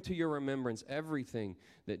bring to your remembrance everything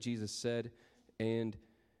that Jesus said and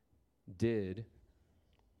did.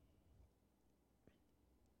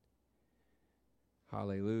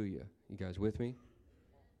 Hallelujah. You guys with me?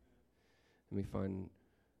 Let me find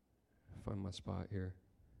find my spot here.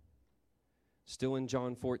 Still in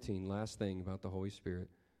John 14, last thing about the Holy Spirit.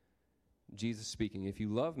 Jesus speaking, if you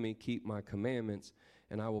love me, keep my commandments,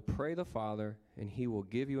 and I will pray the Father, and he will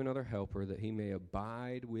give you another helper that he may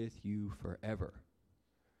abide with you forever.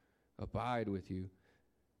 Abide with you.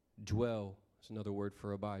 Dwell is another word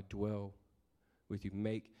for abide. Dwell with you.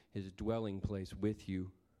 Make his dwelling place with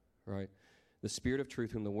you, right? The Spirit of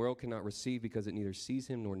truth, whom the world cannot receive because it neither sees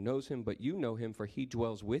him nor knows him, but you know him, for he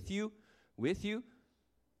dwells with you,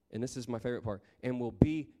 and this is my favorite part, and will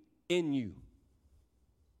be in you.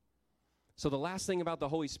 So the last thing about the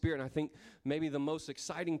Holy Spirit, and I think maybe the most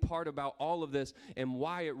exciting part about all of this and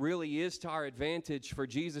why it really is to our advantage for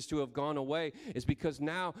Jesus to have gone away is because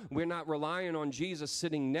now we're not relying on Jesus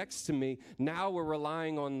sitting next to me. Now we're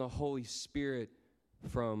relying on the Holy Spirit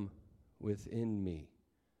from within me.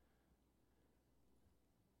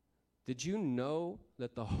 Did you know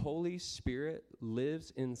that the Holy Spirit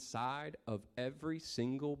lives inside of every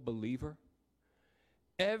single believer?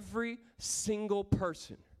 Every single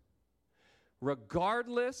person.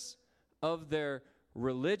 Regardless of their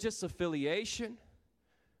religious affiliation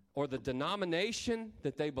or the denomination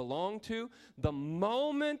that they belong to, the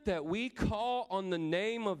moment that we call on the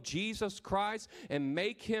name of Jesus Christ and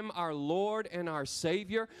make him our Lord and our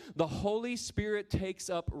Savior, the Holy Spirit takes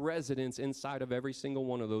up residence inside of every single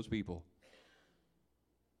one of those people.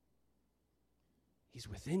 He's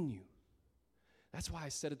within you. That's why I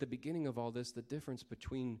said at the beginning of all this, the difference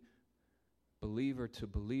between believer to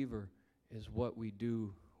believer is what we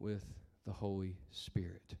do with the Holy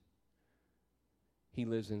Spirit. He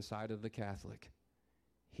lives inside of the Catholic.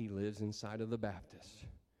 He lives inside of the Baptist.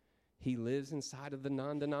 He lives inside of the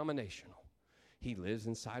non-denominational. He lives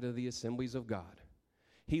inside of the Assemblies of God.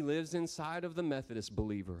 He lives inside of the Methodist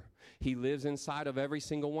believer. He lives inside of every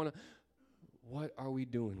single one. What are we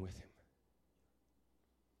doing with him?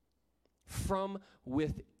 From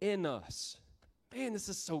within us. Man, this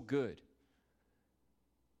is so good.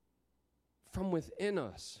 From within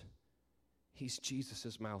us, he's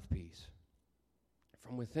Jesus' mouthpiece.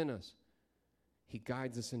 From within us, he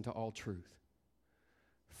guides us into all truth.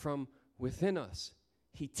 From within us,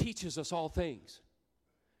 he teaches us all things.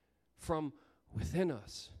 From within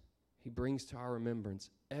us, he brings to our remembrance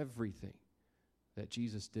everything that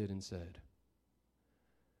Jesus did and said.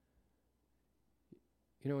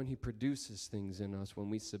 You know, and he produces things in us when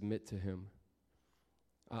we submit to him.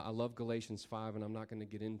 I love Galatians 5, and I'm not going to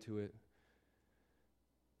get into it.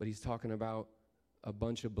 But he's talking about a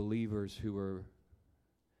bunch of believers who are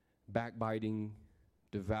backbiting,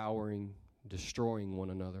 devouring, destroying one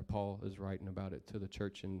another. Paul is writing about it to the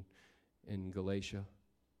church in Galatia.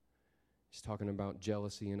 He's talking about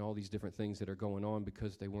jealousy and all these different things that are going on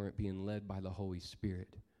because they weren't being led by the Holy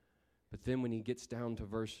Spirit. But then when he gets down to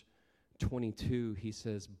verse 22, he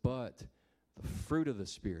says, but the fruit of the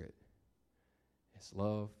Spirit is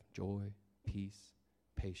love, joy, peace,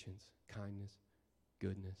 patience, kindness,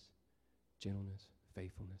 goodness, gentleness,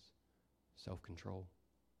 faithfulness, self-control.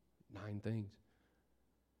 9 things.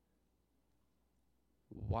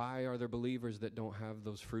 Why are there believers that don't have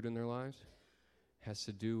those fruit in their lives? Has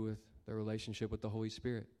to do with their relationship with the Holy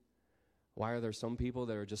Spirit. Why are there some people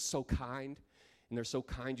that are just so kind, and they're so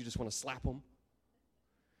kind you just want to slap them?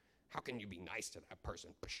 How can you be nice to that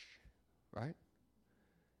person? Right?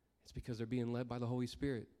 It's because they're being led by the Holy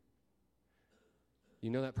Spirit. You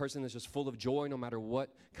know that person that's just full of joy no matter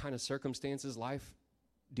what kind of circumstances life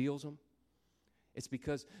deals them? It's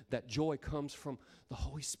because that joy comes from the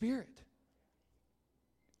Holy Spirit.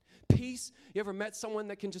 Peace. You ever met someone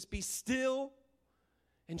that can just be still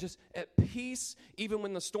and just at peace even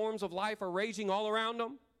when the storms of life are raging all around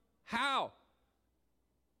them? How?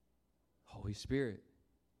 Holy Spirit.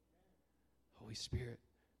 Holy Spirit.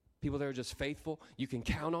 People that are just faithful. You can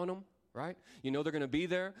count on them. Right? You know they're going to be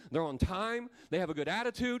there. They're on time. They have a good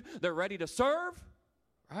attitude. They're ready to serve.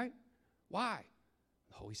 Right? Why?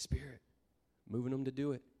 The Holy Spirit moving them to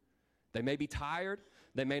do it. They may be tired.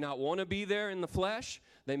 They may not want to be there in the flesh.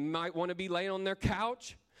 They might want to be laying on their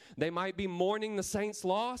couch. They might be mourning the saints'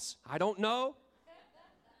 loss. I don't know.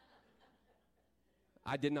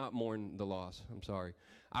 I did not mourn the loss. I'm sorry.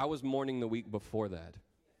 I was mourning the week before that.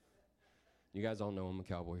 You guys all know I'm a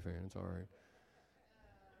Cowboy fan. It's all right.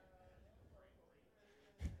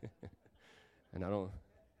 And I don't.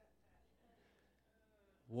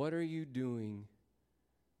 What are you doing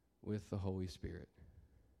with the Holy Spirit?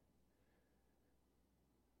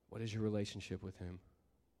 What is your relationship with him?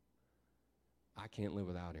 I can't live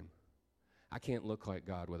without him. I can't look like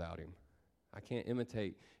God without him. I can't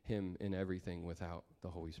imitate him in everything without the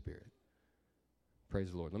Holy Spirit.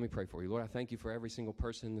 Praise the Lord. Let me pray for you. Lord, I thank you for every single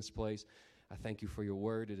person in this place. I thank you for your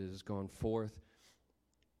word. It has gone forth.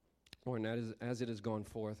 Lord, and as it has gone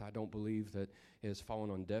forth, I don't believe that it has fallen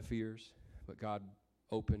on deaf ears, but God,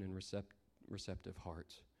 open and receptive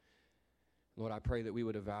hearts. Lord, I pray that we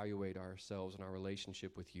would evaluate ourselves and our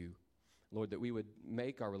relationship with you. Lord, that we would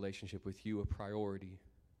make our relationship with you a priority.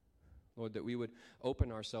 Lord, that we would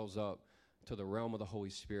open ourselves up to the realm of the Holy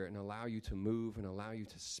Spirit and allow you to move and allow you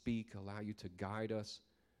to speak, allow you to guide us.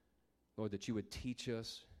 Lord, that you would teach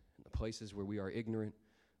us in the places where we are ignorant.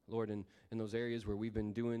 Lord, in those areas where we've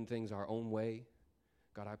been doing things our own way,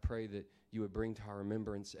 God, I pray that you would bring to our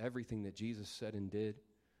remembrance everything that Jesus said and did.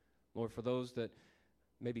 Lord, for those that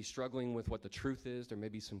may be struggling with what the truth is, there may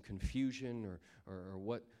be some confusion or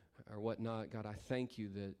whatnot, God, I thank you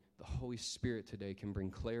that the Holy Spirit today can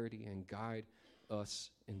bring clarity and guide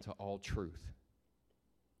us into all truth.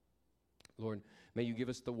 Lord, may you give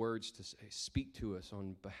us the words to say, speak to us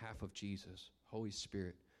on behalf of Jesus. Holy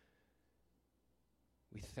Spirit,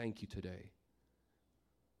 we thank you today.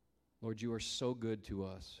 Lord, you are so good to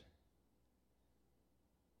us.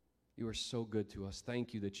 You are so good to us.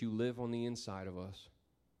 Thank you that you live on the inside of us,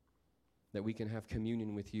 that we can have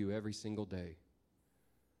communion with you every single day,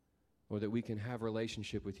 or that we can have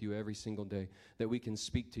relationship with you every single day, that we can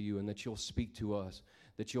speak to you and that you'll speak to us,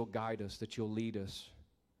 that you'll guide us, that you'll lead us.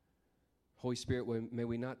 Holy Spirit, may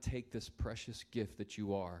we not take this precious gift that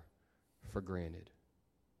you are for granted.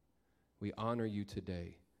 We honor you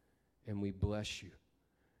today, and we bless you,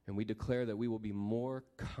 and we declare that we will be more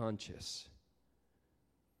conscious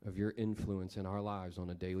of your influence in our lives on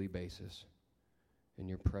a daily basis. In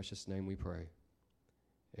your precious name we pray.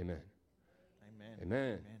 Amen. Amen. Amen.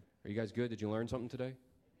 Amen. Are you guys good? Did you learn something today?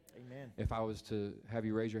 Amen. If I was to have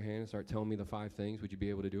you raise your hand and start telling me the 5 things, would you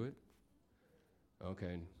be able to do it?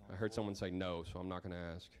 Okay. I heard someone say no, so I'm not going to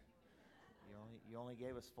ask. You only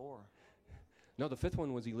gave us 4. No, the 5th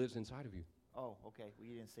one was he lives inside of you. Oh, okay. Well,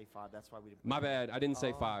 you didn't say 5. That's why we didn't. My bad. I didn't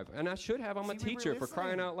say 5. And I should have. I'm a See, we were teacher, for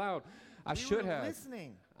crying listening. out loud. I We should were have.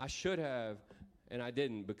 listening. I should have, and I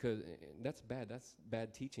didn't, because that's bad. That's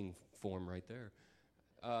bad teaching form right there.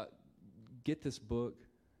 Get this book,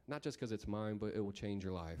 not just because it's mine, but it will change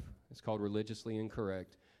your life. It's called Religiously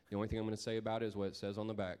Incorrect. The only thing I'm going to say about it is what it says on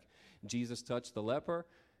the back. Jesus touched the leper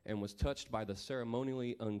and was touched by the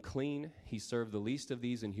ceremonially unclean. He served the least of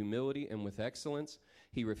these in humility and with excellence.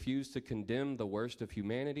 He refused to condemn the worst of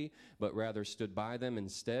humanity, but rather stood by them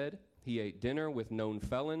instead. He ate dinner with known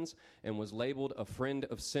felons and was labeled a friend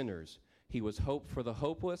of sinners. He was hope for the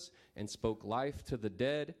hopeless and spoke life to the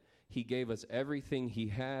dead. He gave us everything he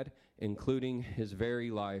had, including his very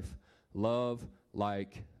life. Love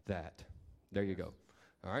like that. There you go.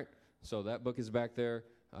 All right. So that book is back there.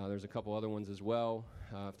 There's a couple other ones as well.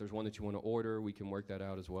 If there's one that you want to order, we can work that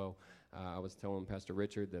out as well. I was telling Pastor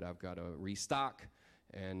Richard that I've got to restock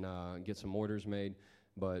and get some orders made.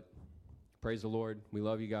 But praise the Lord. We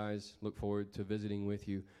love you guys. Look forward to visiting with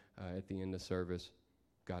you at the end of service.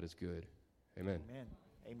 God is good. Amen. Amen.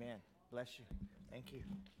 Amen. Bless you. Thank you.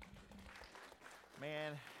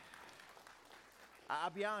 Man,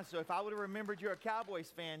 I'll be honest, so if I would have remembered you're a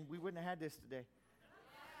Cowboys fan, we wouldn't have had this today.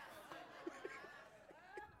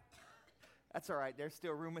 That's all right. There's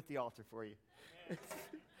still room at the altar for you.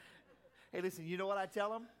 Hey, listen, you know what I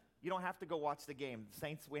tell them? You don't have to go watch the game. The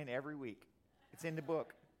Saints win every week. It's in the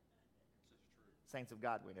book. Saints of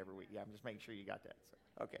God win every week. Yeah, I'm just making sure you got that.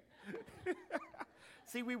 So, okay.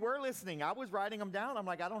 See, we were listening. I was writing them down. I'm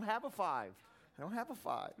like, I don't have a 5. I don't have a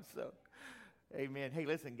 5. So, amen. Hey,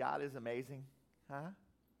 listen, God is amazing. Huh?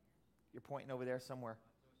 You're pointing over there somewhere.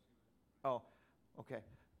 Oh, okay.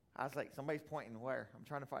 I was like, somebody's pointing where? I'm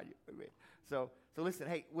trying to find you. Wait. So listen,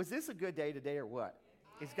 hey, was this a good day today or what?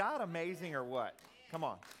 Is God amazing or what? Come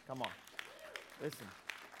on. Listen.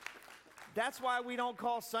 That's why we don't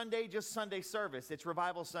call Sunday just Sunday service. It's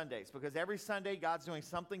Revival Sundays, because every Sunday God's doing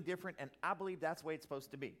something different, and I believe that's the way it's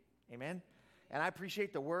supposed to be. Amen? And I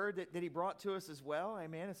appreciate the word that he brought to us as well.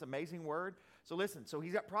 Amen? It's an amazing word. So listen, so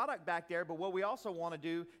he's got product back there, but what we also want to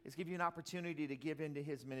do is give you an opportunity to give into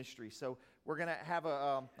his ministry. So we're going to have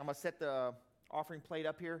I'm going to set the offering plate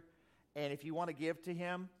up here, and if you want to give to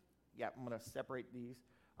him, yeah, I'm going to separate these.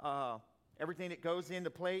 Everything that goes in the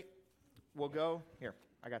plate will go, here,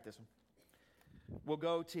 I got this one. Will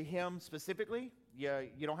go to him specifically. You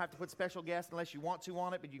don't have to put special guest unless you want to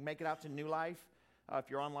on it, but you can make it out to New Life. If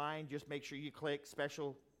you're online, just make sure you click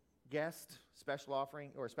special guest, special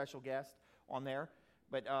offering, or special guest on there.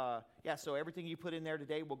 But yeah, so everything you put in there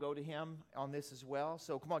today will go to him on this as well.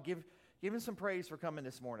 So come on, give him some praise for coming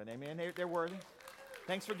this morning. Amen. They're worthy.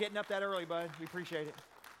 Thanks for getting up that early, bud. We appreciate it.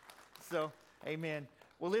 So, amen.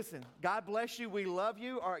 Well, listen, God bless you. We love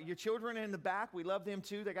you. Your children in the back, we love them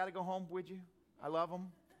too. They got to go home with you. I love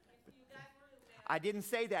them. I didn't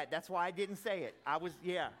say that. That's why I didn't say it.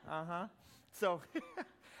 So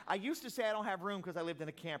I used to say I don't have room because I lived in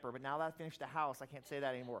a camper, but now that I finished the house, I can't say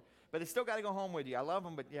that anymore. But they still got to go home with you. I love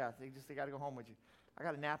them, but yeah, they got to go home with you. I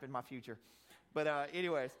got a nap in my future. But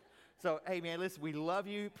anyways, so hey man, listen, we love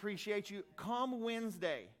you, appreciate you. Come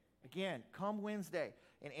Wednesday. Again, come Wednesday.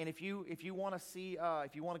 And if you want to see,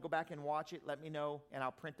 if you want to go back and watch it, let me know, and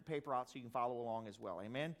I'll print the paper out so you can follow along as well.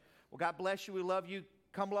 Amen? Well, God bless you. We love you.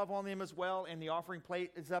 Come love on them as well. And the offering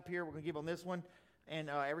plate is up here. We're going to give on this one. And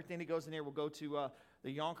everything that goes in there will go to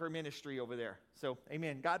the Yonker ministry over there. So,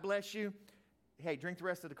 amen. God bless you. Hey, drink the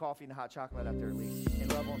rest of the coffee and the hot chocolate out there at least.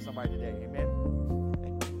 And love on somebody today. Amen?